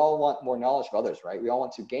we all want more knowledge of others, right? We all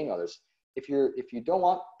want to gain others. If you don't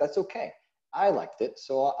want, that's okay. I liked it,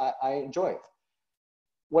 so I enjoy it.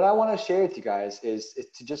 What I want to share with you guys is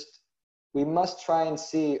we must try and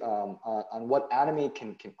see on what Atomy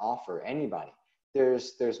can offer anybody.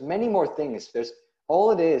 There's many more things.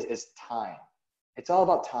 All it is time. It's all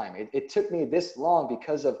about time. It took me this long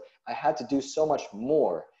because I had to do so much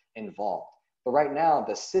more involved. But right now,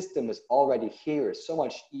 the system is already here. It's so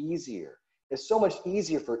much easier. It's so much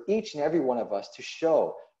easier for each and every one of us to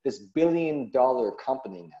show this billion-dollar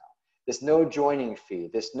company now. There's no joining fee.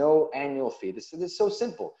 There's no annual fee. This is so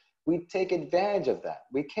simple. We take advantage of that.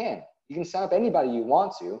 We can. You can sign up anybody you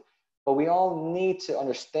want to, but we all need to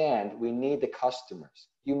understand we need the customers.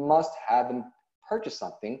 You must have them purchase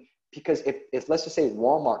something because if let's just say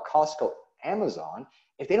Walmart, Costco, Amazon,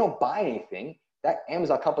 if they don't buy anything, that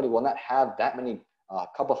Amazon company will not have that many,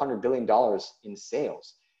 couple $100 billion in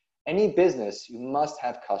sales. Any business, you must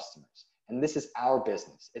have customers. And this is our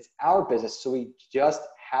business. It's our business, so we just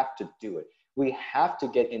have to do it. We have to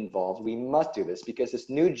get involved. We must do this because this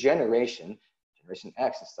new generation, Generation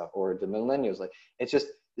X and stuff, or the millennials, like it's just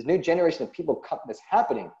this new generation of people that's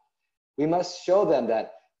happening. We must show them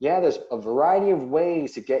that, yeah, there's a variety of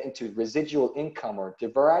ways to get into residual income or a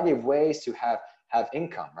variety of ways to have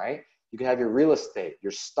income, right? You can have your real estate,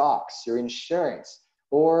 your stocks, your insurance,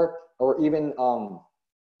 or even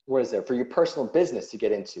what is there for your personal business to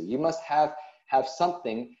get into. You must have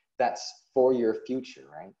something that's for your future,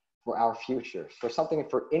 right? For our future, for something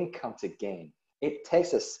for income to gain. It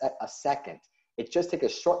takes a second. It just takes a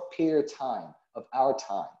short period of time of our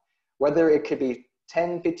time, whether it could be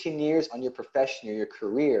 10, 15 years on your profession or your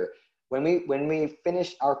career. When we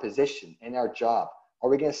finish our position in our job, are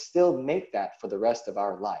we going to still make that for the rest of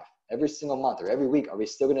our life? Every single month or every week, are we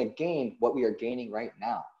still going to gain what we are gaining right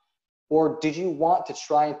now? Or did you want to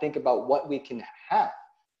try and think about what we can have?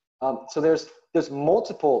 So there's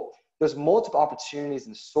multiple opportunities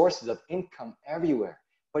and sources of income everywhere,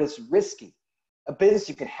 but it's risky. A business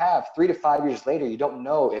you can have 3 to 5 years later, you don't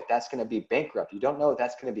know if that's going to be bankrupt. You don't know if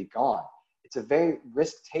that's going to be gone. It's a very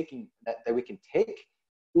risk-taking that we can take.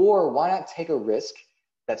 Or why not take a risk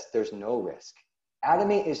there's no risk?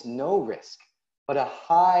 Atomy is no risk, but a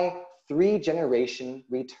high 3-generation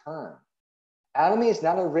return. Atomy is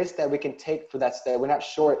not a risk that we can take for that we're not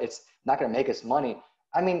sure it's not going to make us money.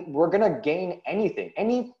 I mean, we're going to gain anything,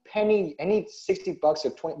 any penny, any 60 bucks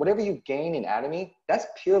or 20, whatever you gain in Atomy, that's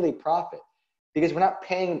purely profit because we're not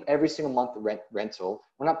paying every single month rental.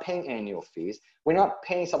 We're not paying annual fees. We're not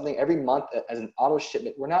paying something every month as an auto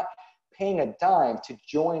shipment. We're not paying a dime to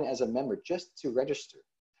join as a member, just to register.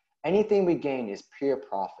 Anything we gain is pure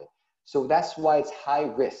profit. So that's why it's high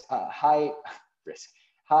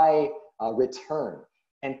return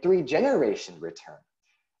and 3-generation return.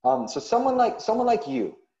 So someone like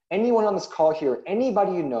you, anyone on this call here,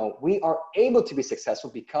 anybody you know, we are able to be successful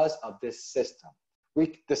because of this system.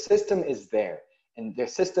 The system is there. And their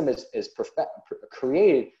system is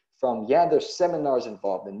created from, yeah, there's seminars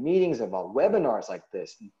involved and meetings involved, webinars like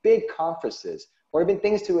this, big conferences, or even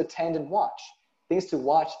things to attend and watch. Things to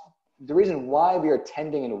watch. The reason why we are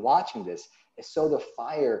attending and watching this is so the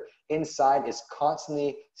fire inside is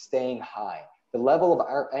constantly staying high. The level of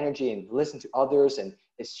our energy and listen to others, and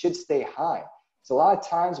it should stay high. So a lot of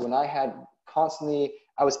times when I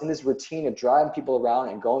was in this routine of driving people around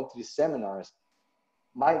and going to these seminars,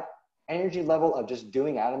 my energy level of just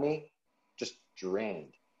doing Atomy just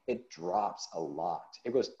drained. It drops a lot.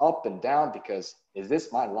 It goes up and down because, is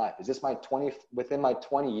this my life? Is this within my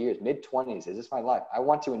 20 years, mid-20s, is this my life? I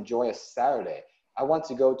want to enjoy a Saturday. I want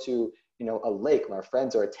to go to, a lake. My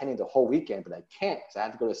friends are attending the whole weekend, but I can't because I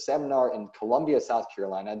have to go to a seminar in Columbia, South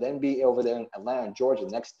Carolina, then be over there in Atlanta, Georgia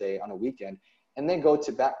the next day on a weekend, and then go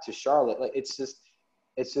back to Charlotte. Like it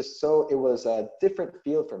was a different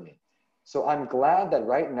feel for me. So I'm glad that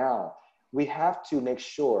right now we have to make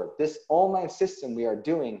sure this online system we are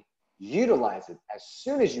doing, utilize it as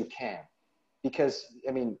soon as you can. Because,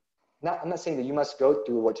 I'm not saying that you must go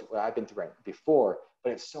through what I've been through before,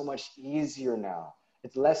 but it's so much easier now.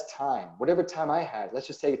 It's less time. Whatever time I had, let's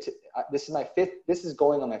just say this is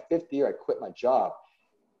going on my 5th year. I quit my job.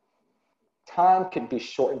 Time could be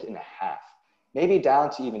shortened in half, maybe down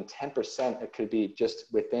to even 10%. It could be just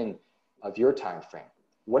within of your time frame.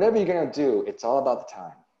 Whatever you're gonna do, it's all about the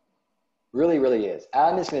time. Really, really is.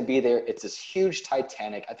 Atomy is going to be there. It's this huge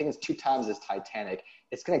Titanic. I think it's 2 times this Titanic.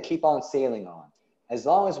 It's going to keep on sailing on. As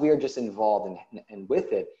long as we are just involved and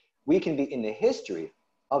with it, we can be in the history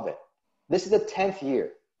of it. This is the 10th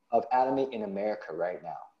year of Atomy in America right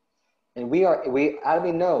now. And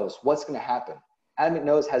Atomy knows what's going to happen.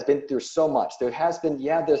 Atomy has been through so much. There has been,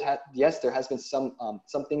 there has been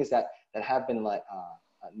some things that have been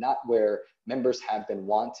not where members have been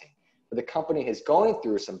wanting. But the company is going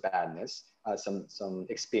through some badness, some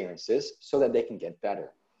experiences, so that they can get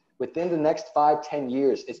better. Within the next 5-10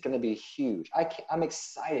 years, it's going to be huge. I'm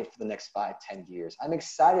excited for the next 5-10 years. I'm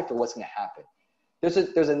excited for what's going to happen.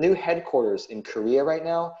 There's a new headquarters in Korea right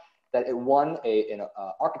now that it won an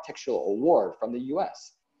architectural award from the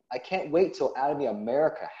U.S. I can't wait till Atomy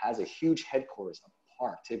America has a huge headquarters, a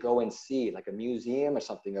park to go and see, like a museum or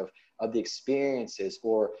something of the experiences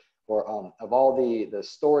or of all the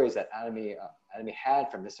stories that Atomy had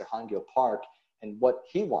from Mr. Hahn Park and what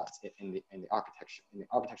he wants in the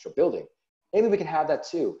architectural building. Maybe we can have that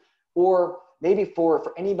too. Or maybe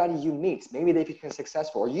for anybody you meet, maybe they become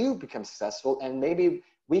successful or you become successful, and maybe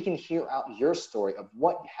we can hear out your story of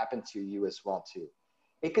what happened to you as well too.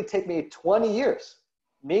 It could take me 20 years,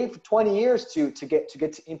 maybe 20 years to get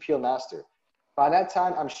to Imperial Master. By that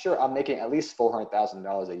time, I'm sure I'm making at least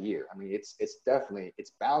 $400,000 a year.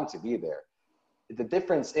 It's bound to be there. The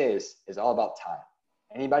difference is all about time.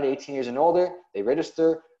 Anybody 18 years and older, they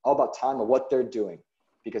register, all about time of what they're doing.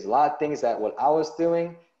 Because a lot of things that what I was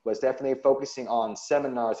doing was definitely focusing on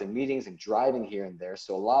seminars and meetings and driving here and there.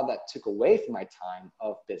 So a lot of that took away from my time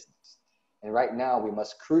of business. And right now, we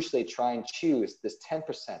must crucially try and choose this 10%.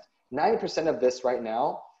 90% of this right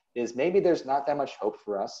now is maybe there's not that much hope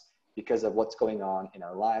for us because of what's going on in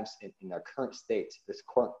our lives in our current state, this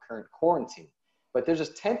current quarantine. But there's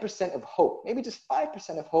just 10% of hope, maybe just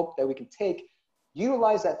 5% of hope that we can take,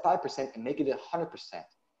 utilize that 5% and make it 100%.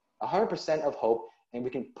 100% of hope, and we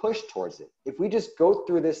can push towards it. If we just go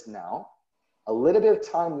through this now, a little bit of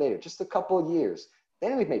time later, just a couple of years,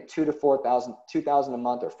 then we make $2,000 to $4,000, $2,000 a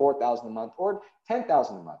month, or $4,000 a month, or $10,000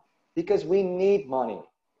 a month, because we need money.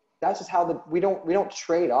 That's just how we don't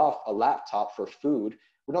trade off a laptop for food.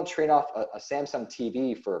 We don't trade off a Samsung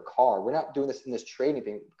TV for a car. We're not doing this in this trading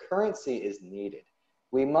thing. Currency is needed.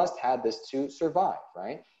 We must have this to survive,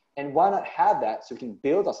 right? And why not have that so we can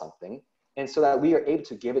build on something and so that we are able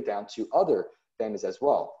to give it down to other families as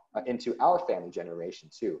well, into our family generation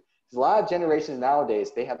too. There's a lot of generations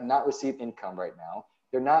nowadays, they have not received income right now.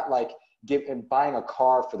 They're not like buying a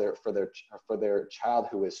car for their child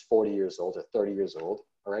who is 40 years old or 30 years old,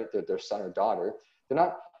 all right, their son or daughter. They're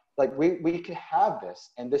not like, we can have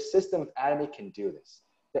this, and this system of Atomy can do this.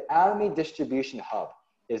 The Atomy distribution hub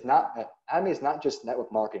is not, Atomy is not just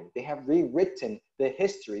network marketing. They have rewritten the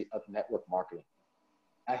history of network marketing.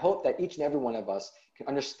 I hope that each and every one of us can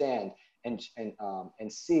understand and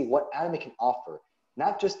see what Atomy can offer.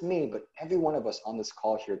 Not just me, but every one of us on this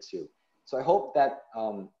call here too. So I hope that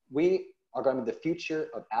we are going to be the future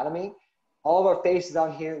of Atomy. All of our faces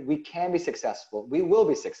on here, we can be successful. We will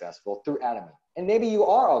be successful through Atomy. And maybe you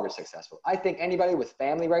are already successful. I think anybody with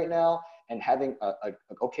family right now and having a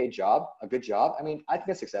okay job, a good job, I think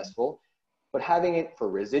that's successful. But having it for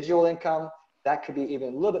residual income, that could be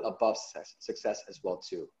even a little bit above success as well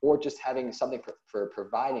too, or just having something for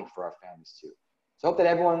providing for our families too. So I hope that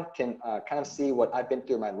everyone can kind of see what I've been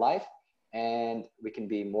through in my life, and we can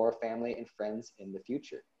be more family and friends in the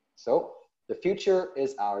future. So the future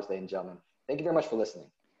is ours, ladies and gentlemen. Thank you very much for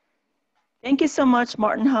listening. Thank you so much,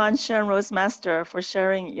 Martin Hahn, Sharon Rosemaster, for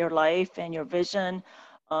sharing your life and your vision,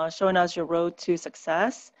 showing us your road to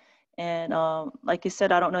success. And like you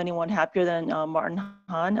said, I don't know anyone happier than Martin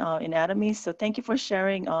Hahn in Atomy. So thank you for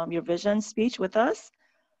sharing your vision speech with us.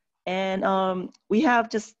 And we have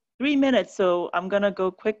just 3 minutes, so I'm going to go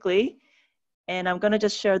quickly. And I'm going to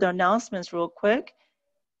just share the announcements real quick.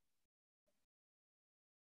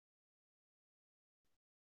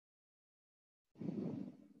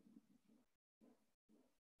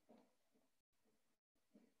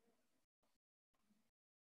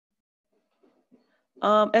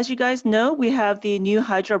 As you guys know, we have the new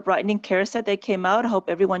Hydra Brightening Care Set that came out. I hope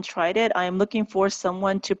everyone tried it. I am looking for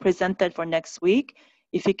someone to present that for next week.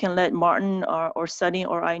 If you can let Martin or Sunny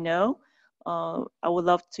or I know, I would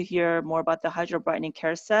love to hear more about the Hydra Brightening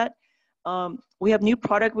Care Set. We have new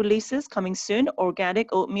product releases coming soon: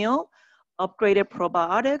 organic oatmeal, upgraded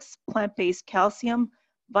probiotics, plant-based calcium,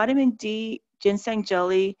 vitamin D, ginseng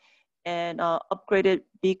jelly, and upgraded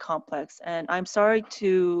B complex. And I'm sorry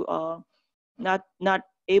to not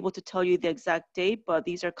able to tell you the exact date, but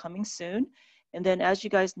these are coming soon. And then, as you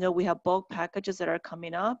guys know, we have bulk packages that are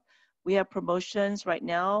coming up. We have promotions right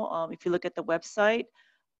now. If you look at the website,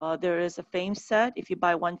 there is a Fame set. If you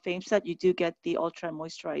buy one Fame set, you do get the Ultra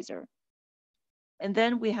Moisturizer. And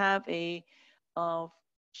then we have a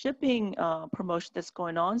shipping promotion that's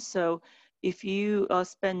going on. So if you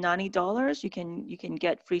spend $90, you can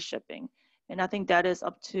get free shipping. And I think that is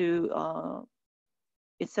up to,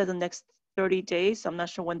 it says the next 30 days. So I'm not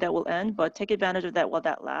sure when that will end, but take advantage of that while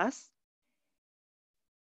that lasts.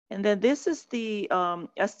 And then this is the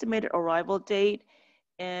estimated arrival date.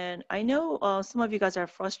 And I know some of you guys are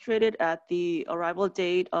frustrated at the arrival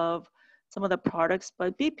date of some of the products,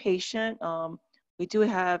 but be patient. We do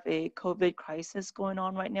have a COVID crisis going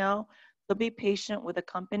on right now, so be patient with the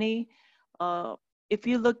company. If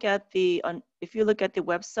you look at the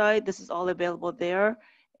website, this is all available there.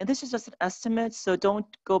 And this is just an estimate, so don't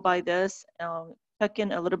go by this. Check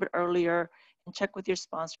in a little bit earlier and check with your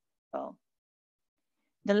sponsor as well.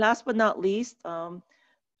 Then last but not least,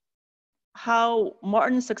 how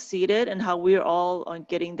Martin succeeded and how we're all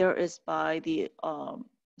getting there is by the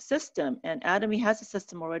system. And Atomy has a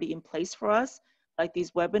system already in place for us, like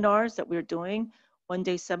these webinars that we're doing,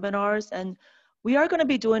 one-day seminars. And we are going to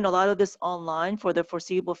be doing a lot of this online for the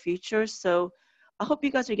foreseeable future. So I hope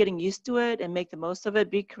you guys are getting used to it and make the most of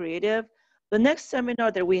it. Be creative. The next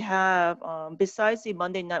seminar that we have, besides the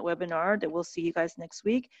Monday night webinar that we'll see you guys next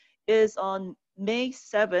week, is on May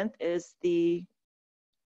 7th, is the,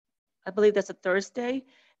 I believe that's a Thursday,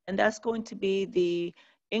 and that's going to be the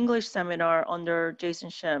English seminar under Jason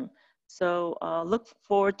Shim. So look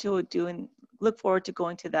forward to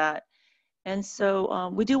going to that. And so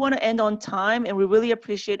we do want to end on time, and we really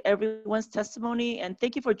appreciate everyone's testimony. And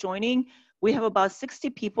thank you for joining. We have about 60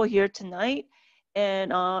 people here tonight.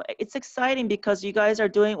 And it's exciting because you guys are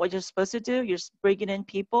doing what you're supposed to do. You're bringing in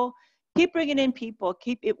people. Keep bringing in people.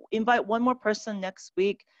 Invite one more person next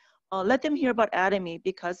week. Let them hear about Atomy,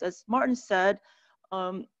 because as Martin said,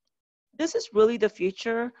 this is really the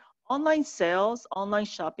future. Online sales, online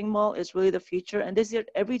shopping mall is really the future. And these are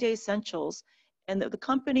everyday essentials. And the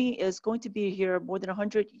company is going to be here more than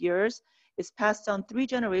 100 years. It's passed down 3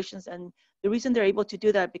 generations. And the reason they're able to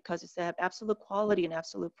do that because they have absolute quality and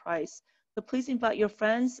absolute price. So please invite your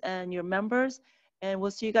friends and your members. And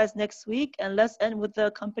we'll see you guys next week. And let's end with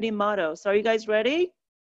the company motto. So are you guys ready?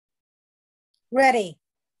 Ready.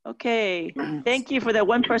 Okay. Thank you for that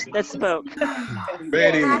one person that spoke.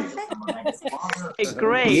 Ready. Okay,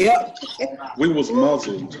 great. Yep. We was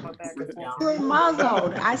muzzled. You were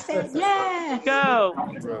muzzled. I said, yeah. Go.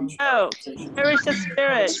 Go. Cherish the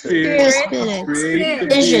spirit. Spirit. Create the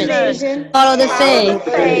vision. Follow the faith.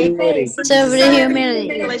 Faith. Serve the humility.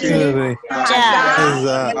 Humility. Ja.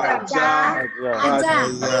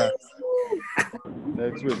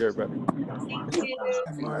 Next week, everybody.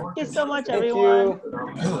 Thank you so much, Thank everyone. you.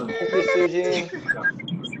 Thank you, Sujin.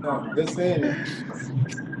 Good seeing you.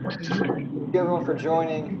 Thank you, everyone, for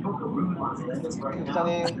joining. Thank you,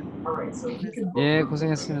 Sunny. 예,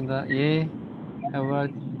 고생했습니다. 예,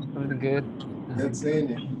 everything good. Good seeing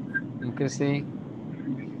you. Good seeing.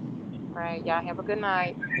 Right. Y'all have a good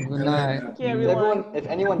night. Good night. Thank you, everyone. If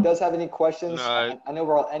anyone does have any questions, I know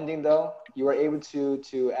we're all ending though. You are able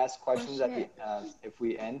to ask questions at the if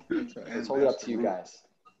we end. It's totally up to you guys.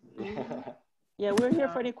 Yeah, we're here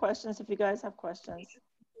for any questions if you guys have questions.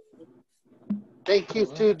 Thank you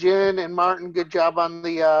to Jen and Martin. Good job on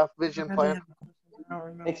the vision plan.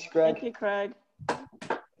 Thanks, Greg. Thank you, Craig.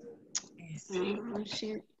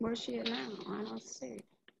 Where's she at now? I don't see.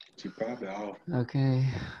 She probably off. Okay.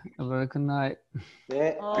 Have a good night.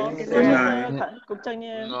 네. Good 수고하셨어요, night.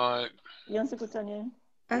 국장님. night. 이현수 국장님.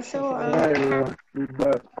 So,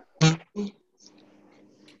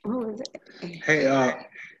 who is it? Hey,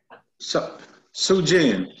 so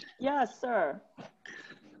Jen, Yes, sir.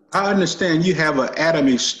 I understand you have an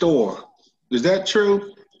Atomy store. Is that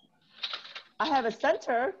true? I have a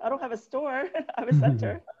center. I don't have a store. I have a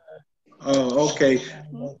center. Oh, okay.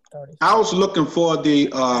 I was looking for the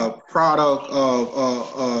product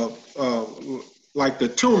of like the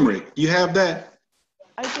turmeric. You have that?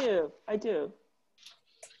 I do. I do.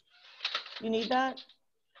 You need that?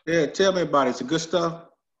 Yeah, tell me about it. It's good stuff.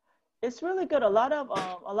 It's really good. A lot of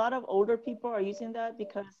older people are using that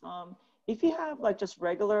because if you have like just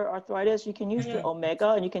regular arthritis, you can use the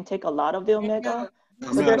omega and you can take a lot of the omega.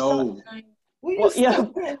 I'm not old. Well, yeah,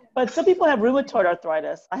 but some people have rheumatoid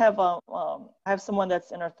arthritis. I have someone that's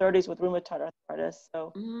in her 30s with rheumatoid arthritis.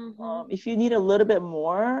 So if you need a little bit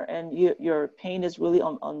more and your pain is really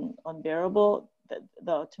unbearable,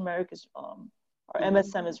 the turmeric is or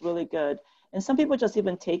MSM is really good. And some people just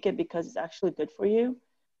even take it because it's actually good for you.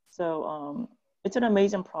 So it's an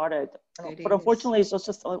amazing product. But unfortunately, it's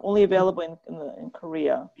just only available in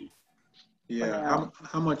Korea. Yeah.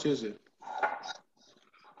 How much is it? I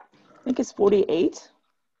think it's 48.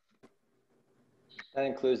 That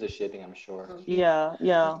includes the shipping, I'm sure. Yeah,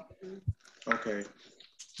 yeah. Okay.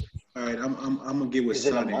 All right, I'm gonna get with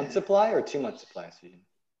Sonny. Is it a month supply or 2 month supply, Susan?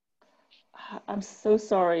 I'm so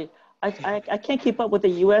sorry. I can't keep up with the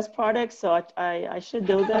U.S. products, so I should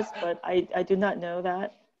know this, but I do not know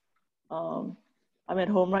that. I'm at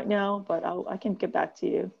home right now, but I can get back to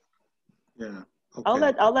you. Yeah.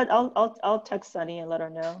 Okay. I'll text Sunny and let her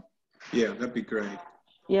know. Yeah, that'd be great.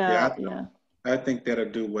 Yeah. I think that'll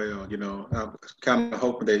do well. You know, I'm kind of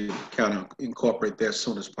hoping they kind of incorporate that as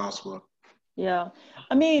soon as possible. Yeah,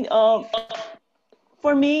 I mean,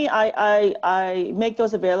 for me, I make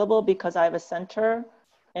those available because I have a center,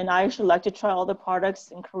 and I actually like to try all the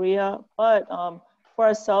products in Korea. But for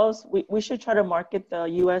ourselves, we should try to market the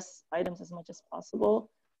U.S. items as much as possible,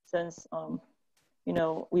 since you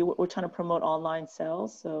know we're trying to promote online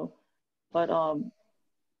sales. So, but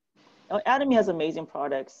Atomy has amazing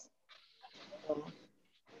products.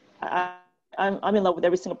 I'm in love with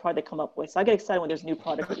every single product they come up with. So I get excited when there's a new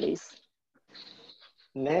product release.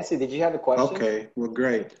 Nancy, did you have a question? Okay, well,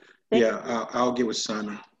 great. I'll get with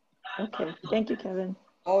Sonny. Okay, thank you, Kevin.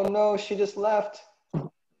 Oh no, she just left.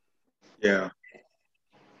 Yeah.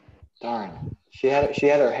 Darn. She had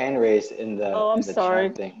her hand raised in the, I'm the sorry.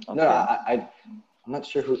 chat thing. Okay. No, I'm not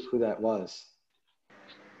sure who that was.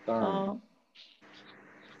 Darn.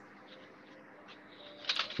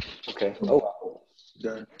 Okay. Oh.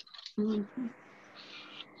 Done.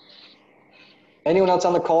 Anyone else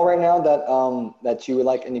on the call right now that you would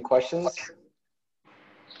like any questions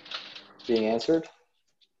being answered?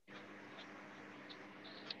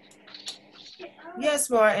 Yes,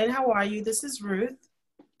 Martin. How are you? This is Ruth.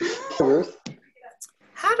 Hey, Ruth.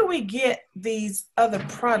 How do we get these other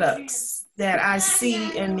products that I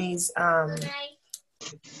see in these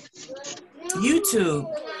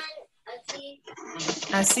YouTube?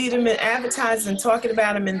 I see them in advertising, talking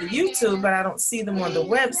about them in the YouTube, but I don't see them on the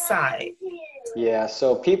website. Yeah,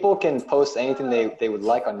 so people can post anything they would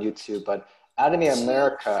like on YouTube, but Atomy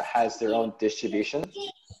America has their own distribution,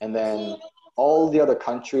 and then all the other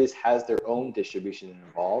countries has their own distribution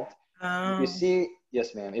involved. If you see,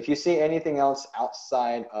 yes, ma'am. If you see anything else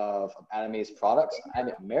outside of Atomy's products,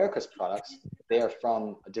 Atomy America's products, they are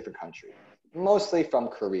from a different country, mostly from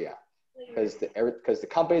Korea, because the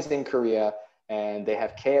company's in Korea and they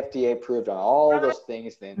have KFDA approved on all those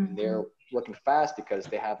things. Then they're working fast because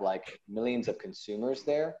they have like millions of consumers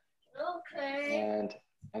there. Okay.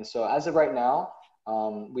 And so as of right now,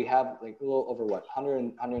 we have like a little over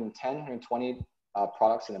 110, 120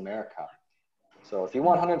 products in America. So if you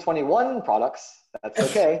want 121 products, that's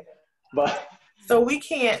okay. But so we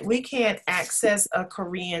can't access a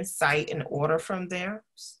Korean site and order from there?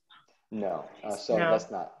 No. That's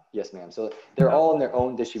not. Yes, ma'am. So they're all in their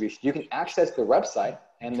own distribution. You can access the website,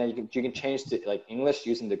 and then you can change to like English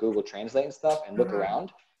using the Google Translate and stuff and look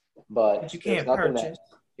around. But you can't purchase.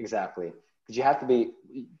 Exactly. Because you have to be.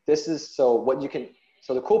 This is so what you can.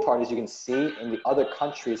 So the cool part is you can see in the other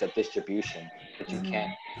countries of distribution, but you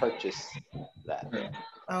can't purchase that.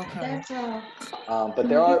 Okay. But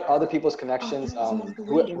there are other people's connections.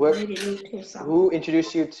 Who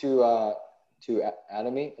introduced you to to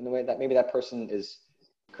Atomy in the way that maybe that person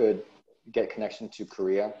could get connection to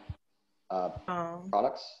Korea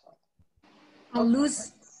products? Oh,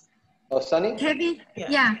 Lucy. Oh, Sunny? Kevin? Yeah.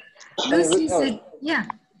 Yeah. Sunny, Lucy said, yeah.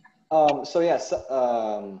 So yes,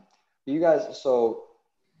 you guys. So,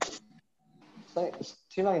 Sunny,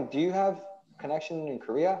 do you have connection in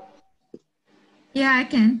Korea? Yeah, I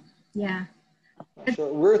can. Yeah.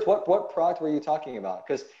 Sure. Ruth, what product were you talking about?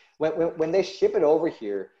 Because when they ship it over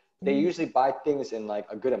here, they usually buy things in like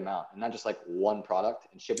a good amount and not just like one product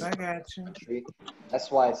and ship it to the country.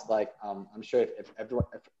 That's why it's like I'm sure if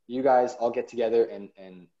you guys all get together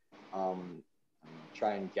and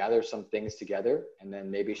try and gather some things together, and then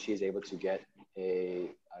maybe she's able to get a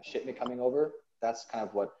shipment coming over. That's kind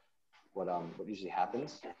of what usually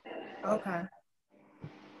happens. Okay.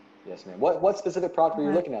 Yes, ma'am. What specific product were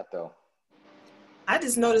you looking at though? I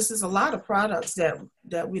just noticed there's a lot of products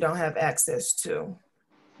that we don't have access to.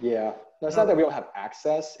 Yeah, no, it's not that we don't have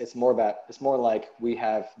access. It's more like we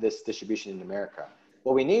have this distribution in America.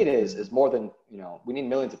 What we need is more than, we need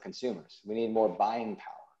millions of consumers. We need more buying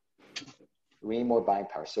power. We need more buying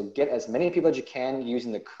power. So get as many people as you can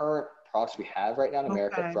using the current products we have right now in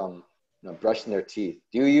America, from brushing their teeth.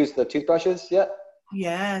 Do you use the toothbrushes yet?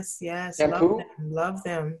 Yes. Shampoo? Love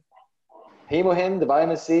them. Hemohim, the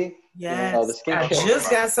vitamin C. Yes. The skincare. I just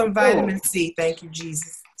got some vitamin C. Thank you,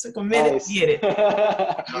 Jesus. Took a minute to get it.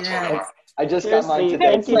 Yes. I just got mine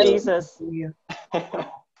today. Thank you, Jesus. I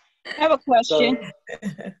have a question.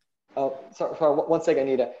 Sorry, 1 second,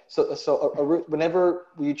 Anita. So whenever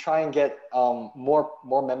we try and get more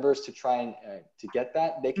members to try and to get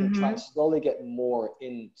that, they can try and slowly get more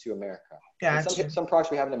into America. Gotcha. Some products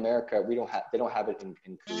we have in America, they don't have it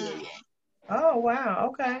in Korea yet. Oh wow.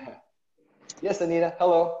 Okay. Yes, Anita.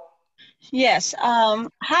 Hello. Yes.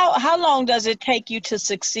 How long does it take you to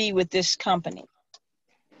succeed with this company?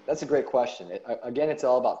 That's a great question. Again, it's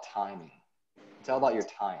all about timing. It's all about your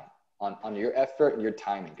time, on your effort and your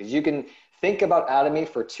timing. Because you can think about Atomy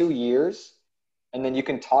for 2 years, and then you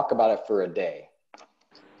can talk about it for a day.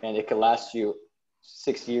 And it could last you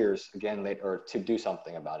 6 years again later, or to do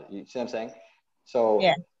something about it. You see what I'm saying? So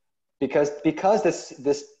yeah. because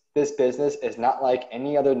this business is not like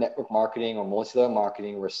any other network marketing or multi-level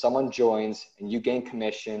marketing where someone joins and you gain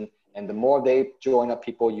commission, and the more they join up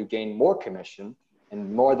people, you gain more commission. And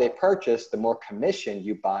the more they purchase, the more commission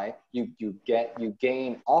you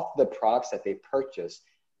gain off the products that they purchase.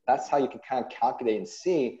 That's how you can kind of calculate and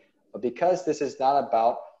see. But because this is not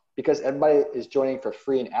about, because everybody is joining for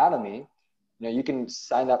free in Atomy, you can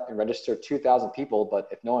sign up and register 2,000 people, but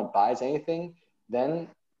if no one buys anything, then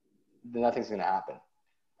nothing's going to happen.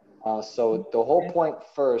 So the whole point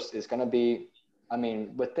first is going to be, if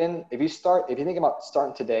you think about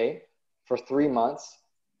starting today for 3 months,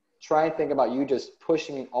 try and think about you just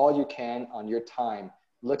pushing all you can on your time,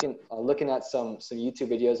 looking at some YouTube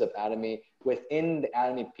videos of Atomy within the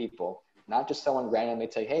Atomy people, not just someone randomly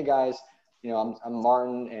tell you, hey guys, I'm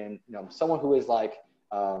Martin, and someone who is like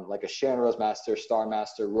a Sharon Rose Master, Star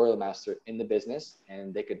Master, Royal Master in the business,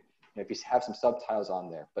 and they could, if you have some subtitles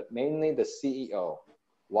on there, but mainly the CEO,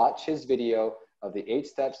 watch his video of the 8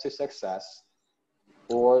 steps to success,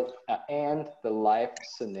 and the life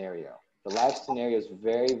scenario. The life scenario is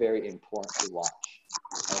very, very important to watch.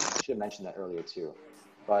 I should have mentioned that earlier too,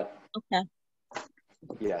 but okay.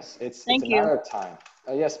 Yes, it's Thank a you. matter of time.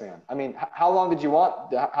 Yes, ma'am. How long did you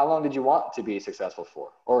want to be successful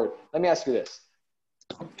for? Or let me ask you this: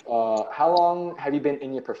 how long have you been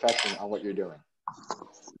in your profession on what you're doing?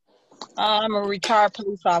 I'm a retired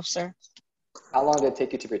police officer. How long did it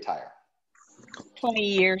take you to retire? 20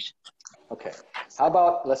 years. Okay. How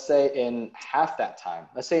about, let's say, in half that time?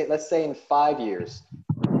 Let's say in 5 years,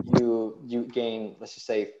 you gain, let's just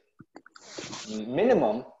say,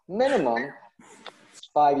 minimum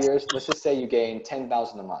 5 years. Let's just say you gain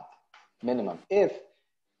 10,000 a month, minimum. If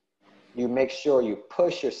you make sure you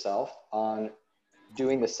push yourself on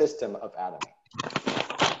doing the system of Atomy.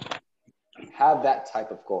 Have that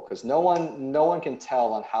type of goal, because no one can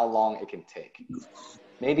tell on how long it can take.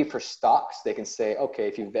 Maybe for stocks, they can say, okay,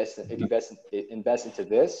 if you invest into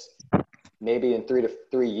this, maybe in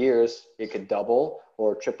 3 years, it could double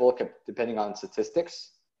or triple, depending on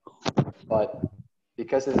statistics. But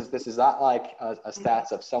because this is not like a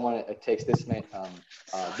stats of someone, it takes this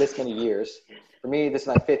many years. For me, this is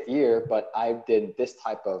my 5th year, but I did this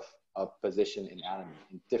type of position in Atomy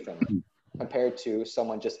differently compared to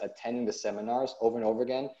someone just attending the seminars over and over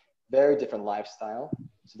again. Very different lifestyle.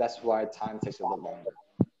 So that's why time takes a little longer.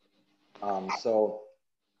 So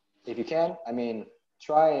if you can,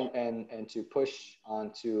 try and to push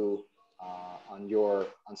on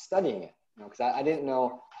studying it, because I didn't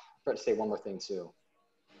know forgot to say one more thing too.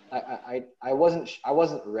 I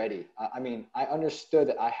wasn't ready. I mean, I understood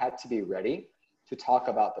that I had to be ready to talk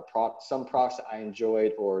about some products that I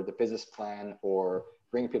enjoyed, or the business plan, or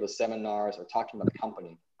bring people to seminars, or talking about the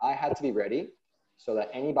company. I had to be ready so that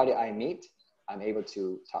anybody I meet, I'm able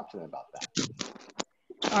to talk to them about that.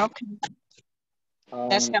 Okay.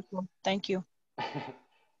 That's helpful. Thank you.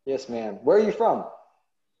 Yes, ma'am. Where are you from?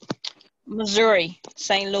 Missouri,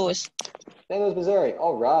 St. Louis. St. Louis, Missouri.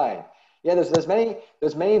 All right. Yeah, there's many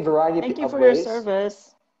variety of ways. Thank you for your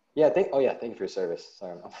service. Yeah, thank you for your service.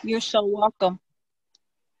 Sorry. You're so welcome.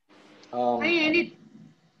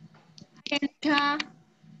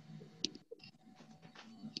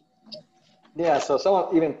 Yeah, so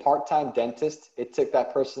someone, even part-time dentist, it took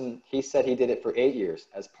that person, he said he did it for 8 years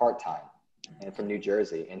as part-time, and from New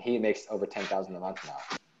Jersey, and he makes over $10,000 a month now.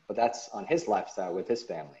 But that's on his lifestyle with his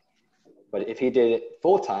family. But if he did it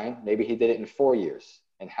full-time, maybe he did it in 4 years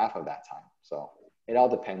and half of that time. So it all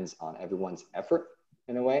depends on everyone's effort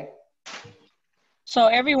in a way. So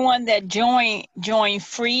everyone that join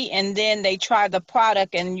free, and then they try the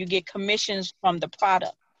product and you get commissions from the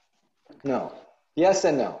product. No. Yes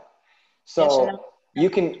and no. So yes and no. you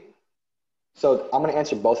can, so I'm going to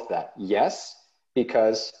answer both of that. Yes,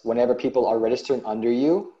 because whenever people are registering under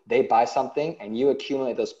you, they buy something and you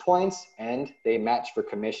accumulate those points and they match for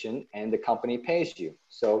commission and the company pays you.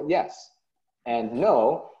 So yes. And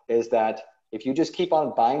no is that if you just keep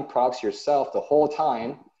on buying products yourself the whole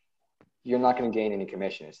time, you're not going to gain any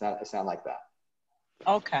commission. It's not like that.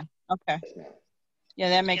 Okay. Okay. Yes, ma'am. Yeah,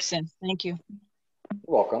 that makes sense. Thank you.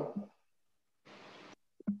 You're welcome.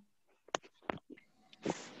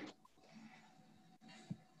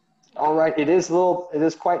 All right, it is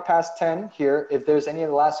quite past 10 here. If there's any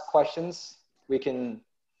last questions, we can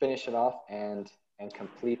finish it off and end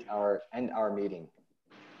our meeting.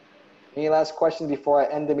 Any last questions before I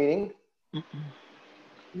end the meeting?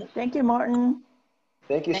 Thank you, Martin.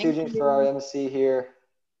 Thank you, Sujin, for our MC here.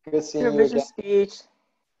 Good seeing Your you vision again. speech.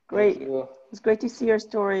 Great. Thank you. It's great to see your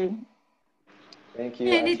story. Thank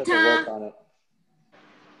you. I just have to work on it.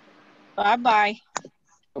 Bye-bye.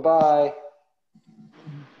 Bye-bye.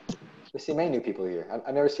 We see many new people here.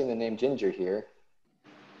 I've never seen the name Ginger here.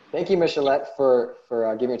 Thank you, Michelette, for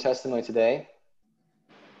giving your testimony today.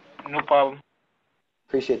 No problem.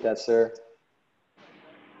 Appreciate that, sir.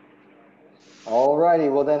 All righty.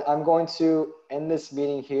 Well, then I'm going to end this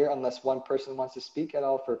meeting here unless one person wants to speak at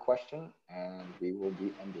all for a question, and we will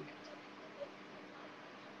be ending it.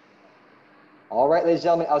 All right, ladies and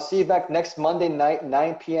gentlemen, I'll see you back next Monday night,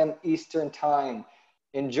 9 p.m. Eastern time.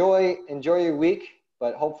 Enjoy your week,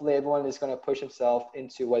 but hopefully everyone is going to push himself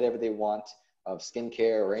into whatever they want of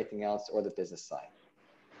skincare or anything else, or the business side.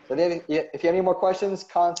 So if you have any more questions,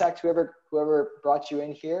 contact whoever brought you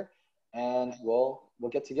in here, and we'll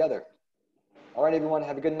get together. All right, everyone,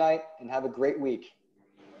 have a good night and have a great week.